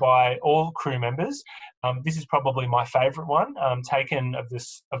taken by all crew members. This is probably my favourite one, taken of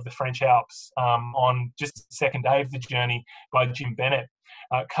the French Alps on just the second day of the journey by Jim Bennett.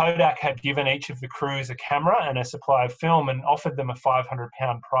 Kodak had given each of the crews a camera and a supply of film and offered them a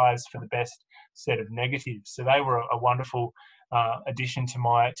 £500 prize for the best set of negatives. So they were a wonderful addition to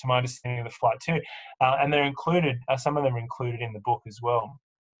my understanding of the flight too, and they're included. Some of them are included in the book as well.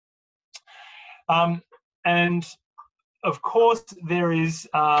 And of course, there is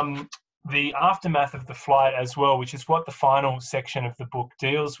the aftermath of the flight as well, which is what the final section of the book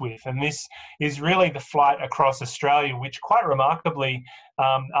deals with. And this is really the flight across Australia, which quite remarkably,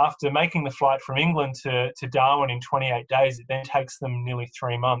 after making the flight from England to Darwin in 28 days, it then takes them nearly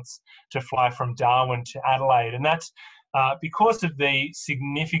 3 months to fly from Darwin to Adelaide. And that's because of the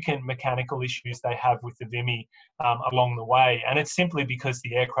significant mechanical issues they have with the Vimy along the way. And it's simply because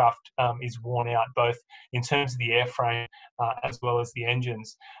the aircraft is worn out, both in terms of the airframe as well as the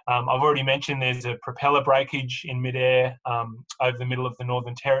engines. I've already mentioned there's a propeller breakage in midair over the middle of the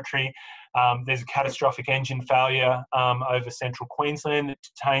Northern Territory. There's a catastrophic engine failure over central Queensland that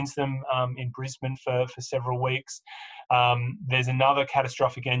detains them in Brisbane for several weeks. There's another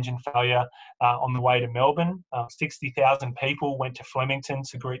catastrophic engine failure on the way to Melbourne. 60,000 people went to Flemington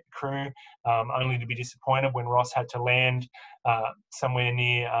to greet the crew, only to be disappointed when Ross had to land somewhere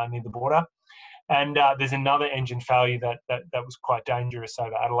near the border. And there's another engine failure that was quite dangerous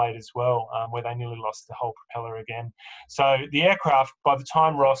over Adelaide as well, where they nearly lost the whole propeller again. So the aircraft, by the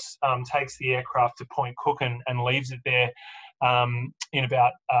time Ross takes the aircraft to Point Cook and leaves it there in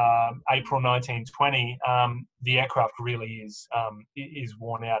about April 1920, the aircraft really is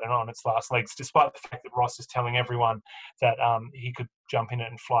worn out and on its last legs, despite the fact that Ross is telling everyone that he could jump in it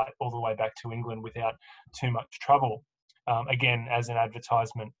and fly it all the way back to England without too much trouble. Again, as an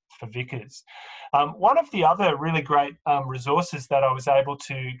advertisement for Vickers. One of the other really great resources that I was able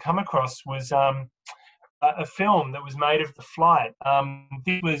to come across was a film that was made of the flight.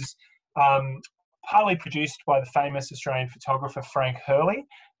 This was partly produced by the famous Australian photographer Frank Hurley.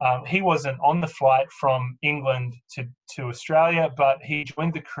 He wasn't on the flight from England to Australia, but he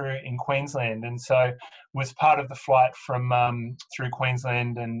joined the crew in Queensland, and so was part of the flight from through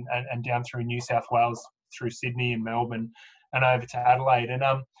Queensland and down through New South Wales, through Sydney and Melbourne and over to Adelaide. And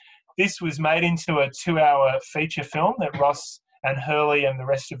this was made into a 2-hour feature film that Ross and Hurley and the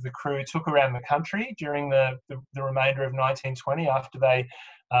rest of the crew took around the country during the remainder of 1920 after they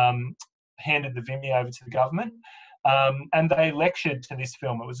handed the Vimy over to the government. And they lectured to this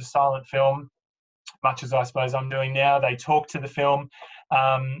film. It was a silent film, much as I suppose I'm doing now. They talked to the film,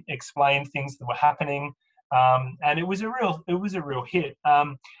 explained things that were happening, and it was a real hit.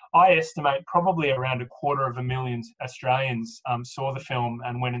 I estimate probably around 250,000 Australians saw the film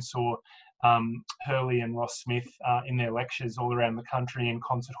and went and saw Hurley and Ross Smith in their lectures all around the country in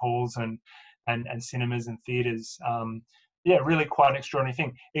concert halls and cinemas and theatres. Yeah, really quite an extraordinary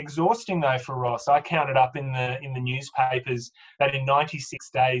thing. Exhausting though for Ross. I counted up in the newspapers that in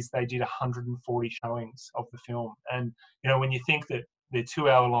 96 days they did 140 showings of the film. And you know, when you think that they're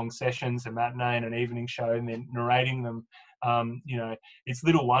 2-hour-long sessions, a matinee and an evening show, and then narrating them, you know, it's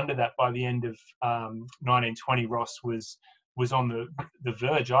little wonder that by the end of 1920, Ross was on the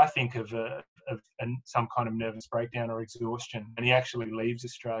verge, I think, of some kind of nervous breakdown or exhaustion, and he actually leaves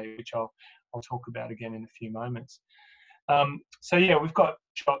Australia, which I'll talk about again in a few moments. So yeah, we've got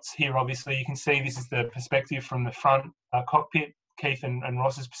shots here. Obviously, you can see this is the perspective from the front cockpit, Keith and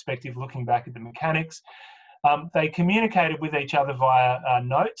Ross's perspective, looking back at the mechanics. They communicated with each other via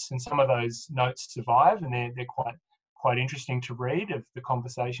notes, and some of those notes survive, and they're quite interesting to read, of the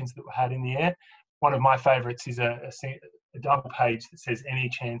conversations that were had in the air. One of my favourites is a double page that says "Any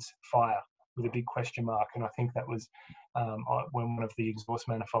chance fire" with a big question mark, and I think that was when one of the exhaust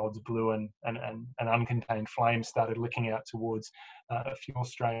manifolds blew and an uncontained flame started licking out towards a fuel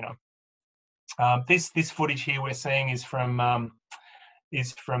strainer. This footage here we're seeing is from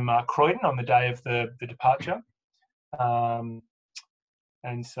Croydon on the day of the departure,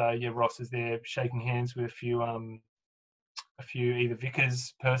 and so yeah, Ross is there shaking hands with a few either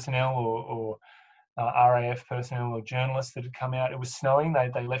Vickers personnel or RAF personnel or journalists that had come out. It was snowing.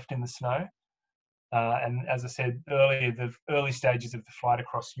 They left in the snow. And as I said earlier, the early stages of the flight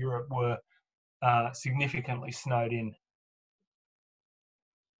across Europe were significantly snowed in.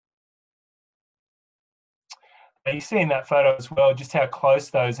 You see in that photo as well just how close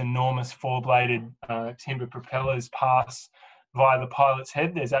those enormous four-bladed timber propellers pass via the pilot's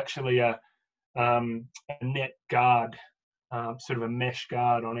head. There's actually a net guard, sort of a mesh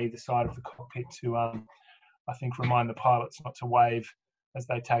guard on either side of the cockpit to, I think, remind the pilots not to wave as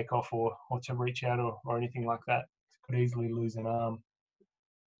they take off or to reach out or anything like that. Could easily lose an arm.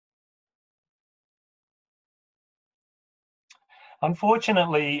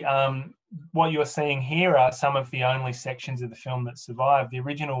 Unfortunately, what you're seeing here are some of the only sections of the film that survive. The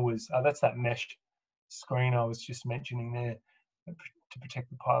original was, that's that mesh screen I was just mentioning there to protect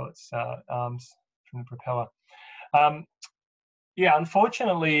the pilot's arms from the propeller. Yeah,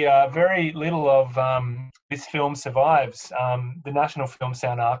 unfortunately, very little of this film survives. The National Film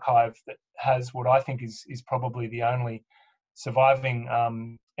Sound Archive that has what I think is probably the only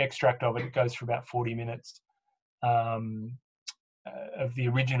surviving extract of it. It goes for about 40 minutes. Um, of the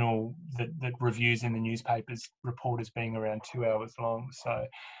original that reviews in the newspapers report as being around 2 hours long. So,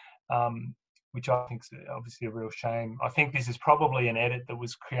 which I think is obviously a real shame. I think this is probably an edit that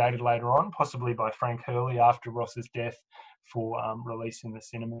was created later on, possibly by Frank Hurley after Ross's death, for release in the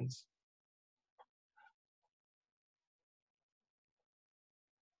cinemas.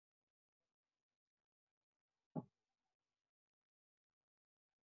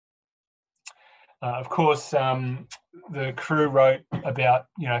 Of course, the crew wrote about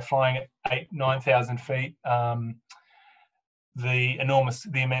flying at 9,000 feet. The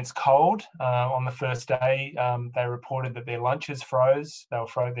immense cold on the first day. They reported that their lunches froze.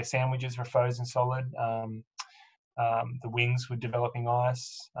 Their sandwiches were frozen solid. The wings were developing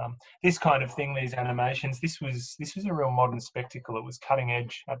ice. This kind of thing, these animations. This was a real modern spectacle. It was cutting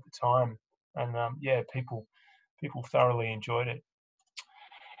edge at the time, and people thoroughly enjoyed it.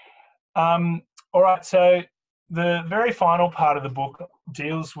 All right, so the very final part of the book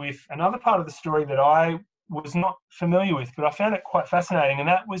deals with another part of the story that I was not familiar with, but I found it quite fascinating, and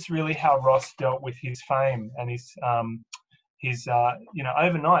that was really how Ross dealt with his fame and his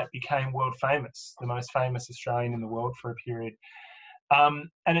overnight became world famous, the most famous Australian in the world for a period. And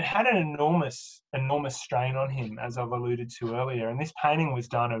it had an enormous strain on him, as I've alluded to earlier. And this painting was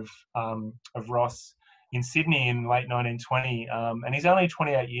done of Ross in Sydney in late 1920, and he's only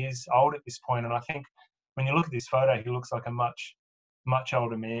 28 years old at this point. And I think when you look at this photo, he looks like a much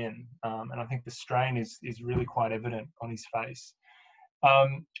older man, and I think the strain is really quite evident on his face.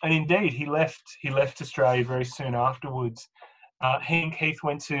 And indeed, he left Australia very soon afterwards. He and Keith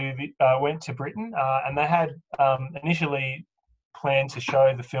went to Britain, and they had initially planned to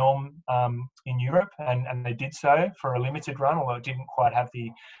show the film in Europe, and they did so for a limited run, although it didn't quite have the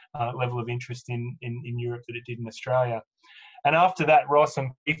level of interest in Europe that it did in Australia. And after that, Ross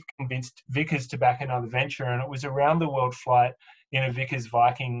and Keith convinced Vickers to back another venture, and it was a round-the-world flight in a Vickers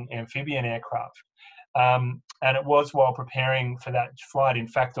Viking amphibian aircraft. And it was while preparing for that flight, in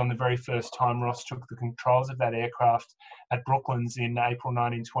fact, on the very first time Ross took the controls of that aircraft at Brooklands in April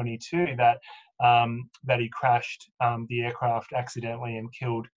 1922, that he crashed the aircraft accidentally and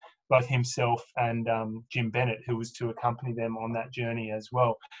killed both himself and Jim Bennett, who was to accompany them on that journey as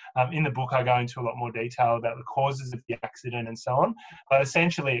well. In the book, I go into a lot more detail about the causes of the accident and so on, but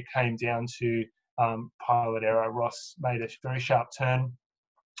essentially it came down to pilot error. Ross made a very sharp turn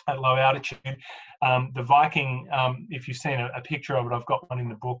at low altitude. The Viking, if you've seen a picture of it, I've got one in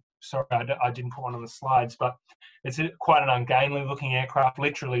the book. Sorry, I didn't put one on the slides, but it's quite an ungainly looking aircraft,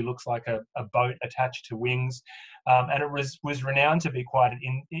 literally looks like a boat attached to wings. And it was renowned to be quite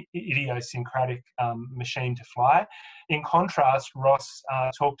an idiosyncratic machine to fly. In contrast, Ross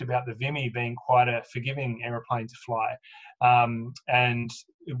talked about the Vimy being quite a forgiving aeroplane to fly. And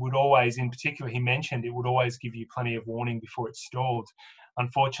it would always, in particular, he mentioned it would always give you plenty of warning before it stalled.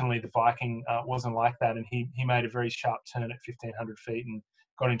 Unfortunately, the Viking wasn't like that, and he made a very sharp turn at 1,500 feet and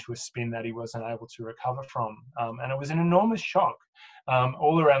got into a spin that he wasn't able to recover from. And it was an enormous shock.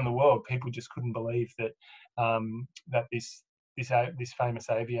 All around the world, people just couldn't believe that that this famous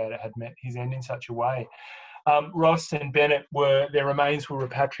aviator had met his end in such a way. Ross and Bennett their remains were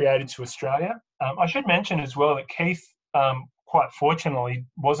repatriated to Australia. I should mention as well that Keith, quite fortunately,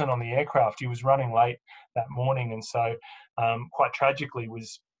 wasn't on the aircraft. He was running late that morning, and so quite tragically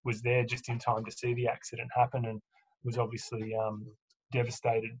was there just in time to see the accident happen, and was obviously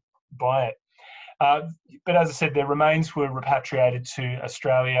devastated by it. But as I said, their remains were repatriated to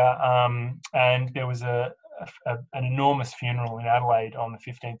Australia, and there was an enormous funeral in Adelaide on the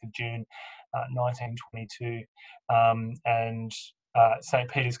 15th of June, 1922, and St.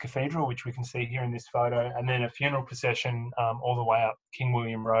 Peter's Cathedral, which we can see here in this photo, and then a funeral procession all the way up King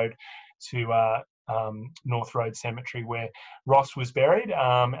William Road to North Road Cemetery, where Ross was buried,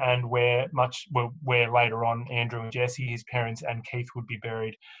 and where later on Andrew and Jessie, his parents, and Keith would be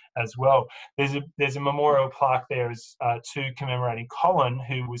buried as well. There's a memorial plaque there to commemorating Colin,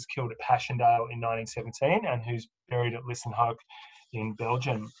 who was killed at Passchendaele in 1917 and who's buried at Lissenhoek in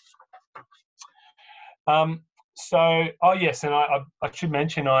Belgium. Yes, and I should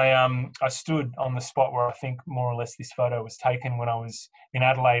mention I stood on the spot where I think more or less this photo was taken when I was in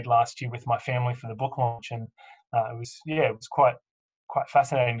Adelaide last year with my family for the book launch, and it was quite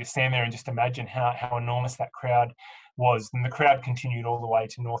fascinating to stand there and just imagine how enormous that crowd was. And the crowd continued all the way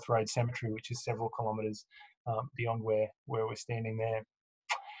to North Road Cemetery, which is several kilometres beyond where we're standing there.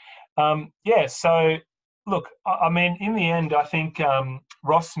 So Look, I mean, in the end, I think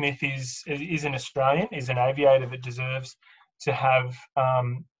Ross Smith is an Australian, is an aviator that deserves to have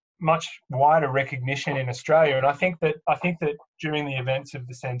much wider recognition in Australia. And I think that during the events of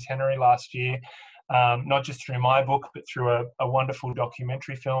the centenary last year, not just through my book, but through a wonderful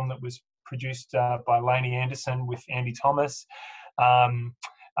documentary film that was produced by Lainey Anderson with Andy Thomas,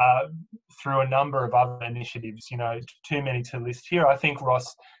 through a number of other initiatives, too many to list here. I think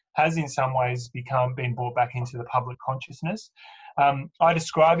Ross has in some ways been brought back into the public consciousness. I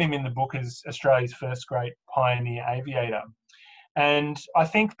describe him in the book as Australia's first great pioneer aviator. And I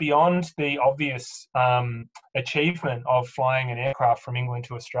think beyond the obvious achievement of flying an aircraft from England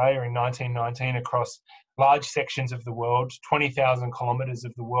to Australia in 1919 across large sections of the world, 20,000 kilometres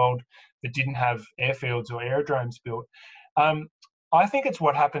of the world that didn't have airfields or aerodromes built, I think it's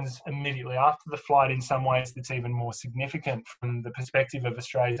what happens immediately after the flight in some ways that's even more significant from the perspective of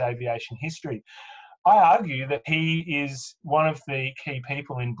Australia's aviation history. I argue that he is one of the key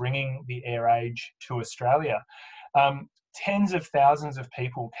people in bringing the air age to Australia. Tens of thousands of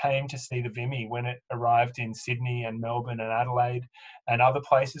people came to see the Vimy when it arrived in Sydney and Melbourne and Adelaide and other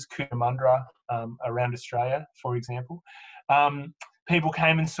places, Cootamundra, around Australia, for example. People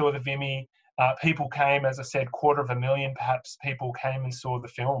came and saw the Vimy. People came, as I said, 250,000 perhaps people came and saw the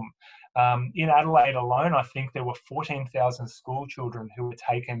film. In Adelaide alone, I think there were 14,000 school children who were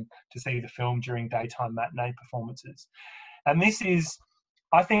taken to see the film during daytime matinee performances. And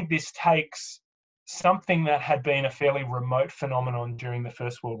I think this takes something that had been a fairly remote phenomenon during the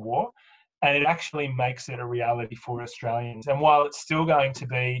First World War, and it actually makes it a reality for Australians. And while it's still was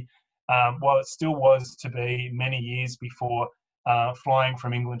to be many years before flying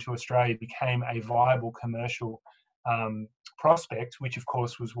from England to Australia became a viable commercial prospect, which of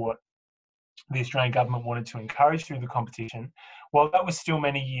course was what the Australian government wanted to encourage through the competition. While that was still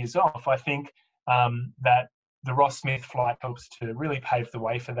many years off, I think that the Ross Smith flight helps to really pave the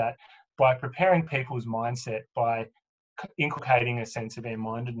way for that by preparing people's mindset, by inculcating a sense of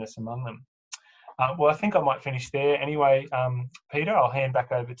air-mindedness among them. Well, I think I might finish there. Anyway, Peter, I'll hand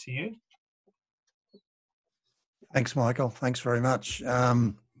back over to you. Thanks, Michael. Thanks very much.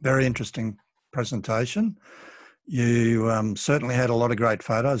 Very interesting presentation. You certainly had a lot of great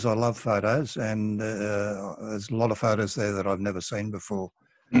photos. I love photos, and there's a lot of photos there that I've never seen before.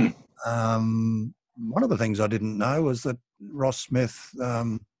 One of the things I didn't know was that Ross Smith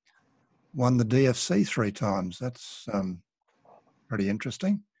won the DFC 3 times. That's pretty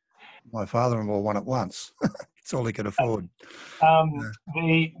interesting. My father-in-law won it once. It's all he could afford.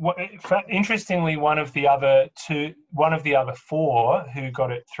 Interestingly, one of the other 4 who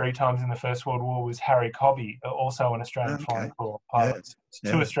got it 3 times in the First World War was Harry Cobby, also an Australian Flying Corps pilot.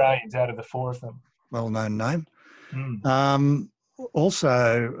 Yeah. 2 Australians out of the 4 of them. Well-known name.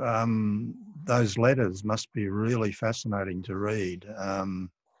 Also, those letters must be really fascinating to read.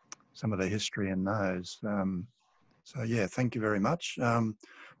 Some of the history in those. So yeah, thank you very much.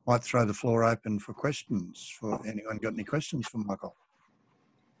 Might throw the floor open for questions. For anyone got any questions for Michael?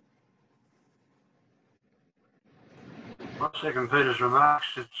 I second Peter's remarks.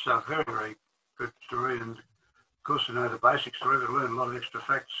 It's very, very good to read, and of course to know the basics. To learn a lot of extra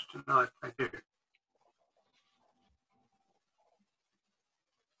facts tonight. Thank you.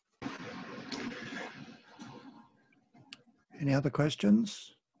 Any other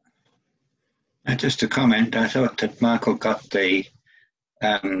questions? Just a comment. I thought that Michael got the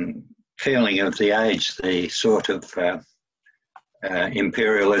feeling of the age, the sort of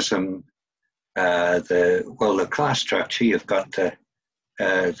imperialism, the class structure. You've got the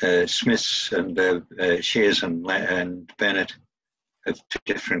Smiths and the Shears and Bennett of 2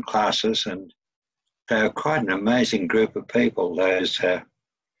 different classes, and they're quite an amazing group of people. Those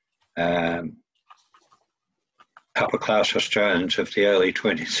upper class Australians of the early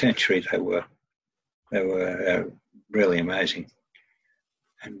 20th century, they were really amazing.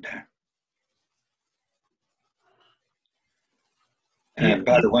 And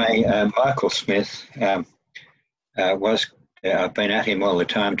by the way, Michael Smith I've been at him all the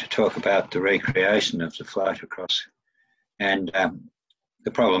time to talk about the recreation of the flight across. And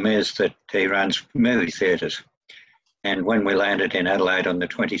the problem is that he runs movie theatres. And when we landed in Adelaide on the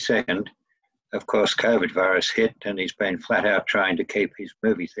 22nd, of course, COVID virus hit, and he's been flat out trying to keep his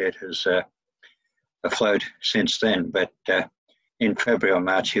movie theatres afloat since then. But in February or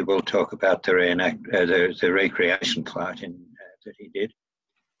March, he will talk about the recreation flight that he did.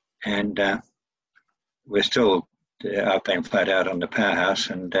 And we're still, I've been flat out on the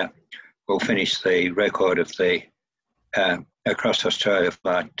powerhouse, and we'll finish the record of the across Australia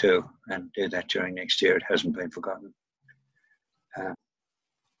flight too, and do that during next year. It hasn't been forgotten.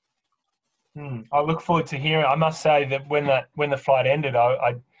 I look forward to hearing. I must say that when the flight ended,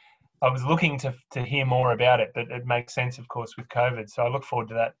 I was looking to hear more about it, but it makes sense, of course, with COVID. So I look forward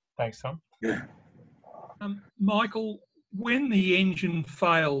to that. Thanks, Tom. Yeah. Michael, when the engine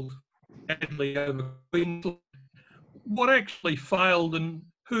failed badly over Queensland, what actually failed and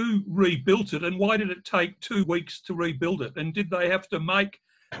who rebuilt it, and why did it take 2 weeks to rebuild it? And did they have to make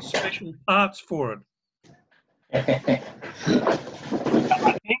special parts for it?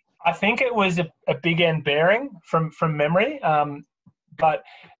 I think it was a big end bearing from memory, but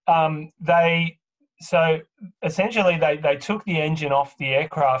they essentially they took the engine off the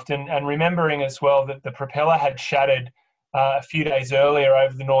aircraft, and remembering as well that the propeller had shattered a few days earlier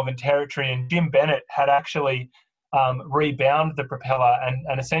over the Northern Territory, and Jim Bennett had actually rebound the propeller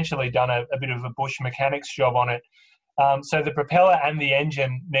and essentially done a bit of a bush mechanics job on it. So the propeller and the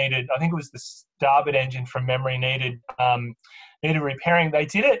engine needed, I think it was the starboard engine from memory, needed repairing. They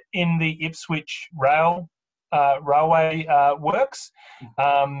did it in the Ipswich railway works,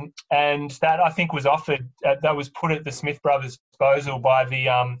 and that I think was offered. That was put at the Smith Brothers' disposal by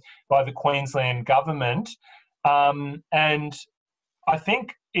the Queensland government, and I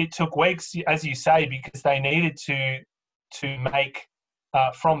think it took weeks, as you say, because they needed to make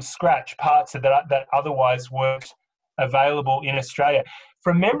from scratch parts that otherwise weren't available in Australia.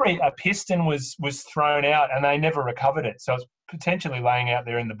 From memory, a piston was thrown out and they never recovered it. So it's potentially laying out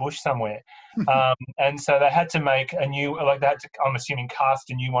there in the bush somewhere. And so they had to make a new, they had to, I'm assuming, cast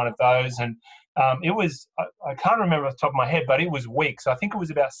a new one of those. And it was, I can't remember off the top of my head, but it was weeks. I think it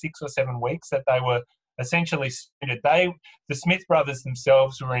was about 6 or 7 weeks that they were essentially suspended. The Smith brothers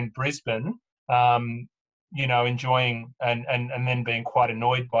themselves were in Brisbane, enjoying and then being quite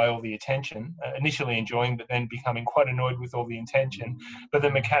annoyed by all the attention. Initially enjoying, but then becoming quite annoyed with all the attention. But the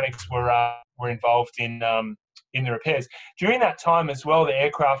mechanics were involved in the repairs. During that time as well, the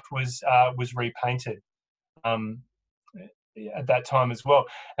aircraft was repainted at that time as well.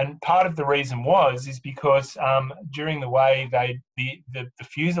 And part of the reason is because during the way the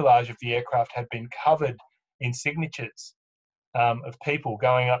fuselage of the aircraft had been covered in signatures of people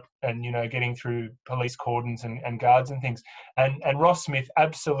going up and getting through police cordons and guards and things, and Ross Smith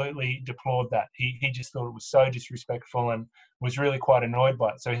absolutely deplored that. He just thought it was so disrespectful and was really quite annoyed by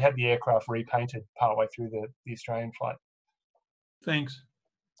it. So he had the aircraft repainted partway through the Australian flight. Thanks.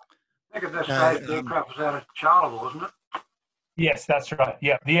 I think at that stage the aircraft was out of Charleville, wasn't it? Yes, that's right.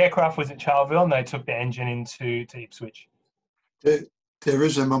 Yeah, the aircraft was at Charleville and they took the engine into Ipswich. There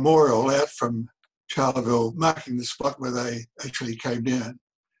is a memorial out from Charleville marking the spot where they actually came down.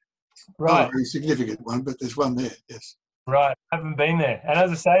 Right. Not a very significant one, but there's one there, yes. Right, I haven't been there. And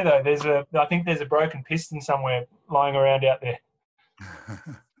as I say though, I think there's a broken piston somewhere lying around out there.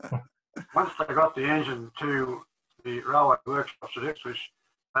 Once they got the engine to the railway workshops at Ipswich,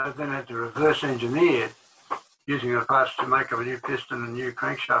 they then had to reverse engineer it using the parts to make up a new piston and new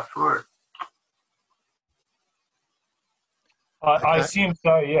crankshaft for it. I assume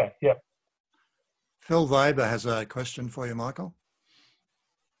so, yeah. Phil Weber has a question for you, Michael.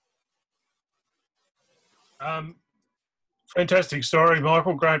 Fantastic story,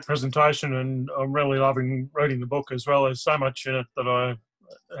 Michael. Great presentation, and I'm really loving reading the book as well. There's so much in it that I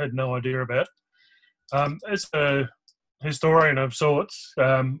had no idea about. As a historian of sorts,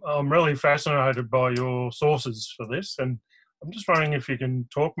 I'm really fascinated by your sources for this, and I'm just wondering if you can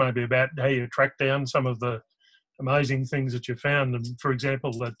talk maybe about how you tracked down some of the amazing things that you found. And for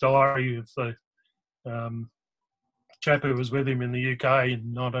example, the diary of the chap who was with him in the UK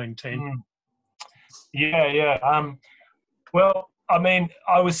in 1910. Yeah. Well, I mean,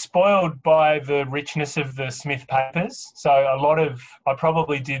 I was spoiled by the richness of the Smith papers. So I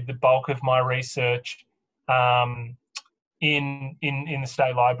probably did the bulk of my research in the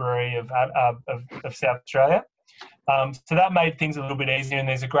State Library of South Australia. So that made things a little bit easier, and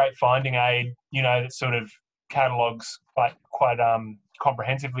there's a great finding aid, that sort of catalogues quite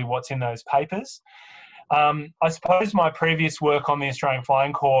comprehensively what's in those papers. I suppose my previous work on the Australian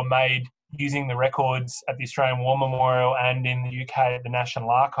Flying Corps made using the records at the Australian War Memorial and in the UK at the National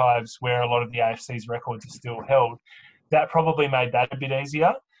Archives, where a lot of the AHSA's records are still held. That probably made that a bit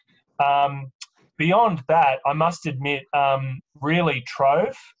easier. Beyond that, I must admit, really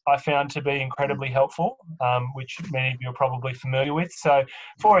Trove I found to be incredibly helpful, which many of you are probably familiar with. So,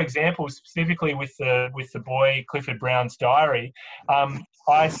 for example, specifically with the boy Clifford Brown's diary,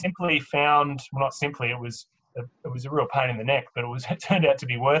 I simply found, well, not simply, it was a real pain in the neck, but it turned out to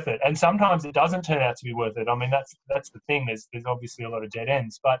be worth it. And sometimes it doesn't turn out to be worth it. I mean, that's the thing. There's obviously a lot of dead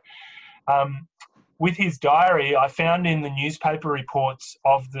ends, but with his diary, I found in the newspaper reports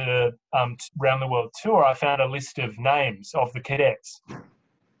of the Round the World tour, I found a list of names of the cadets.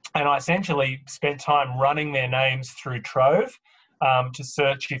 And I essentially spent time running their names through Trove to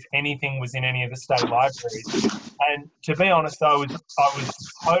search if anything was in any of the state libraries. And to be honest, I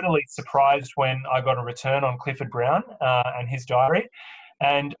was totally surprised when I got a return on Clifford Brown and his diary.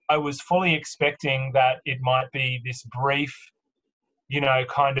 And I was fully expecting that it might be this brief,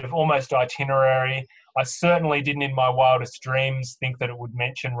 kind of almost itinerary. I certainly didn't in my wildest dreams think that it would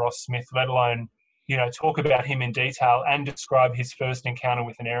mention Ross Smith, let alone, talk about him in detail and describe his first encounter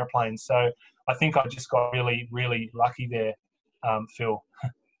with an airplane. So I think I just got really, really lucky there, Phil.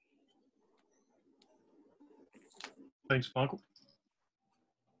 Thanks, Michael.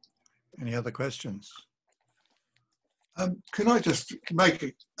 Any other questions? Can I just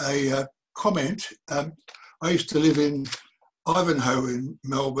make a comment? I used to live in Ivanhoe in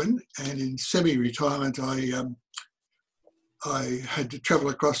Melbourne, and in semi-retirement I had to travel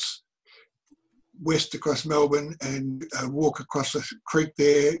across Melbourne and walk across the creek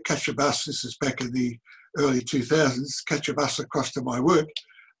there, catch a bus. This is back in the early 2000s, catch a bus across to my work.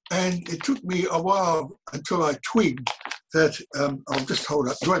 And it took me a while until I twigged that, I'll just hold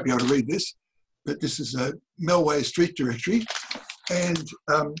up, you won't be able to read this, but this is a Melway Street Directory. And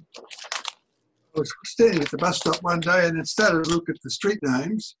I was standing at the bus stop one day and it started to look at the street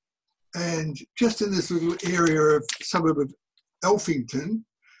names. And just in this little area of suburb of Elphington,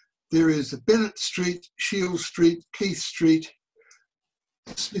 there is Bennett Street, Shields Street, Keith Street,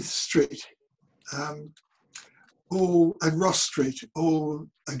 Smith Street, and Ross Street, all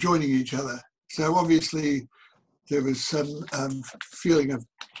adjoining each other. So obviously there was some feeling of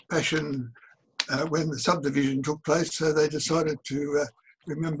passion when the subdivision took place, so they decided to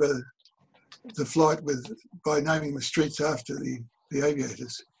remember the flight by naming the streets after the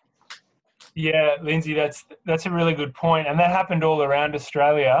Aviators. Yeah, Lindsay, that's a really good point, and that happened all around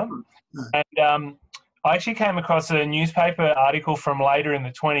Australia. And I actually came across a newspaper article from later in the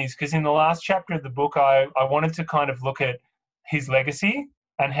 20s, because in the last chapter of the book, I wanted to kind of look at his legacy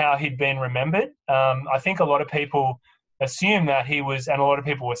and how he'd been remembered. I think a lot of people assume that he was, and a lot of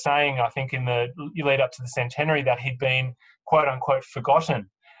people were saying, I think in the lead up to the centenary, that he'd been quote unquote forgotten.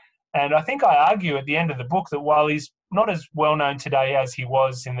 And I think I argue at the end of the book that while he's not as well known today as he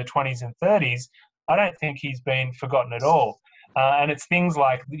was in the 20s and 30s, I don't think he's been forgotten at all. And it's things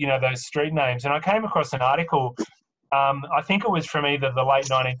like, those street names. And I came across an article, I think it was from either the late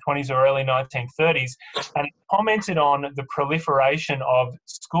 1920s or early 1930s, and it commented on the proliferation of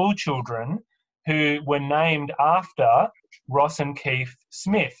school children who were named after Ross and Keith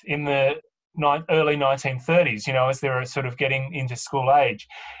Smith in the early 1930s, as they were sort of getting into school age.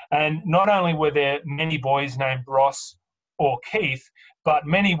 And not only were there many boys named Ross or Keith, but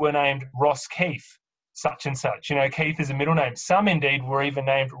many were named Ross Keith, such and such. Keith is a middle name. Some indeed were even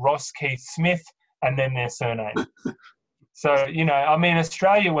named Ross Keith Smith and then their surname. So,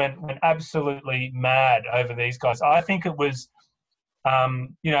 Australia went absolutely mad over these guys. I think it was,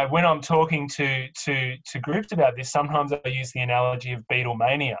 when I'm talking to groups about this, sometimes I use the analogy of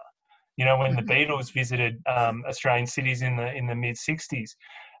Beatlemania. When the Beatles visited Australian cities in the mid 60s,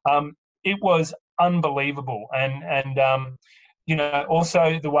 it was unbelievable. And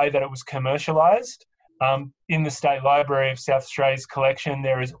also the way that it was commercialised. In the State Library of South Australia's collection,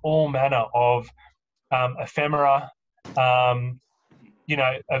 there is all manner of ephemera,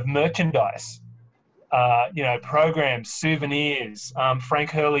 of merchandise, programs, souvenirs. Frank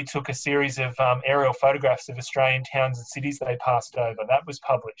Hurley took a series of aerial photographs of Australian towns and cities they passed over. That was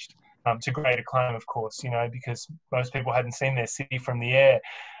published. To great acclaim, of course, because most people hadn't seen their city from the air.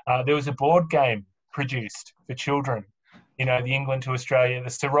 There was a board game produced for children, the England to Australia, the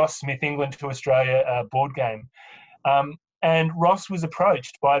Sir Ross Smith England to Australia board game. And Ross was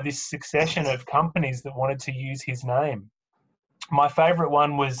approached by this succession of companies that wanted to use his name. My favourite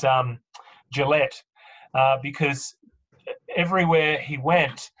one was Gillette, because everywhere he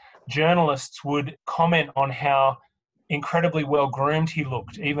went, journalists would comment on how incredibly well groomed he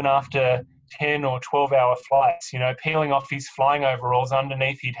looked, even after 10 or 12-hour flights, peeling off his flying overalls.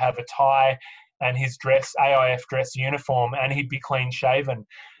 Underneath he'd have a tie and his AIF dress uniform, and he'd be clean shaven.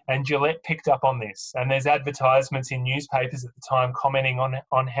 And Gillette picked up on this. And there's advertisements in newspapers at the time commenting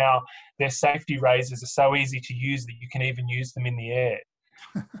on how their safety razors are so easy to use that you can even use them in the air.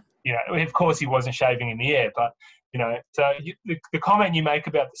 Of course he wasn't shaving in the air, but, so the comment you make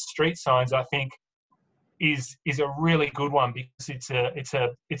about the street signs, I think, is a really good one, because it's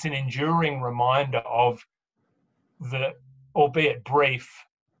an enduring reminder of the, albeit brief,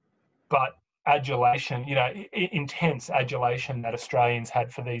 but adulation, intense adulation that Australians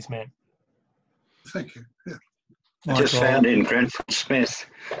had for these men. Thank you. Yeah. I just found in Grenfell Smith,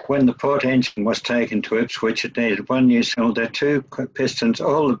 when the port engine was taken to Ipswich, it needed 1 new cylinder, 2 pistons,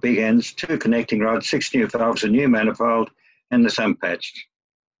 all the big ends, 2 connecting rods, 6 new valves, a new manifold, and the sump patched.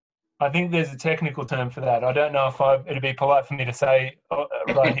 I think there's a technical term for that. I don't know if it'd be polite for me to say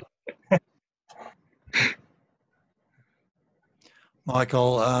right here.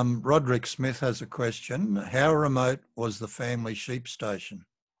 Michael, Roderick Smith has a question. How remote was the family sheep station?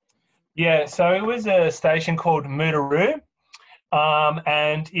 Yeah, so it was a station called Mootaroo,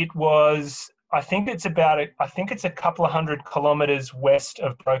 and it was, I think it's a couple of 100 kilometres west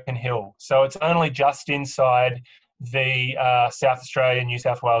of Broken Hill. So it's only just inside the South Australia, New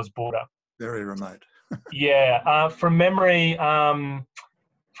South Wales border. Very remote. Yeah, from memory, I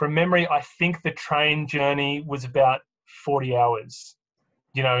think the train journey was about 40 hours,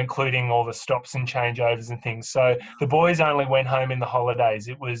 you know, including all the stops and changeovers and things. So the boys only went home in the holidays.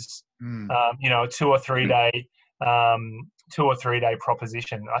 It was, you know, a 2 or 3 day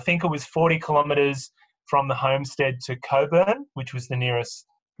proposition. I think it was 40 kilometres from the homestead to Coburn, which was the nearest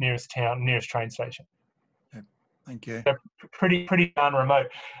train station. Thank you. So pretty darn remote.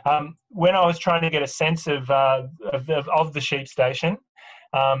 When I was trying to get a sense of the sheep station,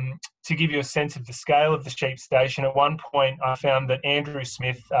 to give you a sense of the scale of the sheep station, at one point I found that Andrew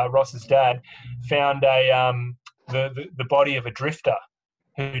Smith, Ross's dad, found the body of a drifter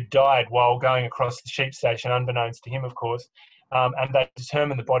who died while going across the sheep station, unbeknownst to him, of course. And they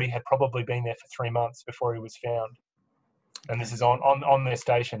determined the body had probably been there for 3 months before he was found. And this is on their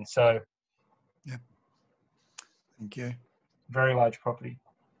station. So, yeah. Thank you. Very large property.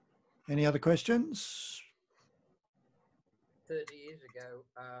 Any other questions? 30 years ago,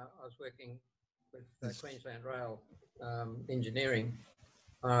 I was working with Queensland Rail Engineering.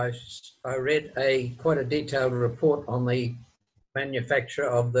 I read quite a detailed report on the manufacture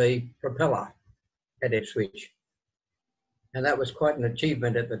of the propeller at Ipswich, and that was quite an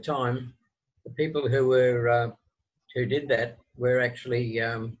achievement at the time. The people who did that were actually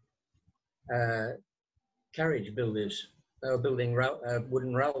carriage builders. They were building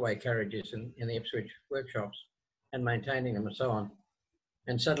wooden railway carriages in the Ipswich workshops and maintaining them and so on.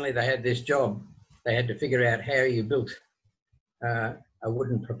 And suddenly they had this job. They had to figure out how you built a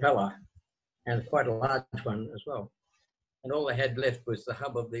wooden propeller, and quite a large one as well. And all they had left was the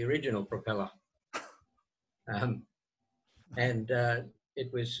hub of the original propeller.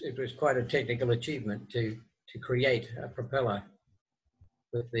 It was quite a technical achievement to create a propeller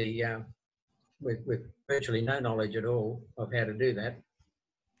with with virtually no knowledge at all of how to do that.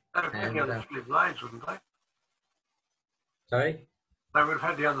 They would have had the other 3 blades, wouldn't they? Sorry? They would have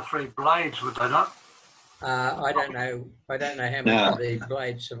had the other 3 blades, would they not? I don't know how many of the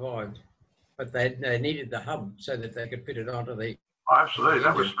blades survived, but they needed the hub so that they could fit it onto the. Oh, absolutely,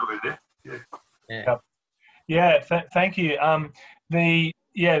 that was a good idea. Yeah. Yeah, thank you.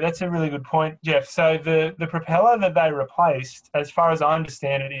 That's a really good point, Jeff. So the propeller that they replaced, as far as I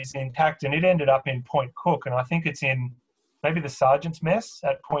understand it, is intact, and it ended up in Point Cook, and I think it's in maybe the Sergeant's Mess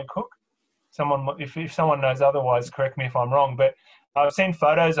at Point Cook. If someone knows otherwise, correct me if I'm wrong, but I've seen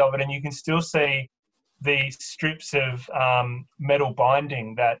photos of it, and you can still see the strips of metal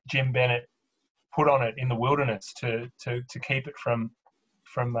binding that Jim Bennett put on it in the wilderness to keep it from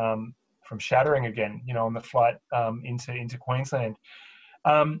shattering again, you know, on the flight into Queensland.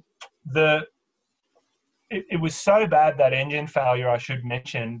 It was so bad, that engine failure, I should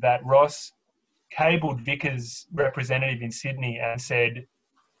mention, that Ross cabled Vickers' representative in Sydney and said,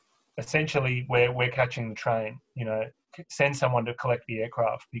 essentially, we're catching the train, you know, send someone to collect the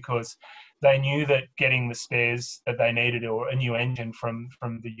aircraft, because they knew that getting the spares that they needed or a new engine from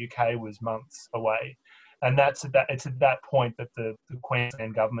the UK was months away. And it's at that point that the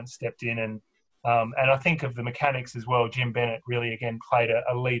Queensland government stepped in, and I think of the mechanics as well. Jim Bennett really again played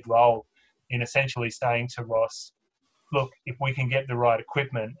a lead role in essentially saying to Ross, look, if we can get the right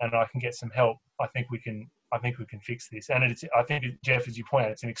equipment and I can get some help, I think we can fix this. And I think, Jeff, as you point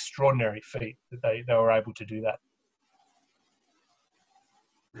out, it's an extraordinary feat that they were able to do that.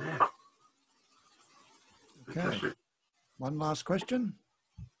 Yeah. Okay. One last question.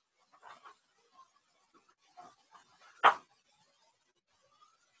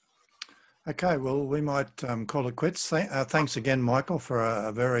 Okay, well, we might call it quits. Thanks again, Michael, for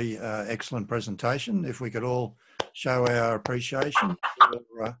a very excellent presentation. If we could all show our appreciation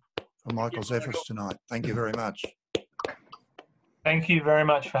for Michael's efforts tonight. Thank you very much. Thank you very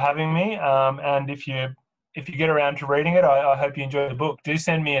much for having me. And if you get around to reading it, I hope you enjoy the book. Do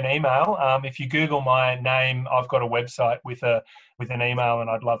send me an email. If you Google my name, I've got a website with an email, and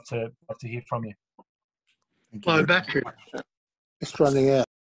I'd love to hear from you. My battery is running out.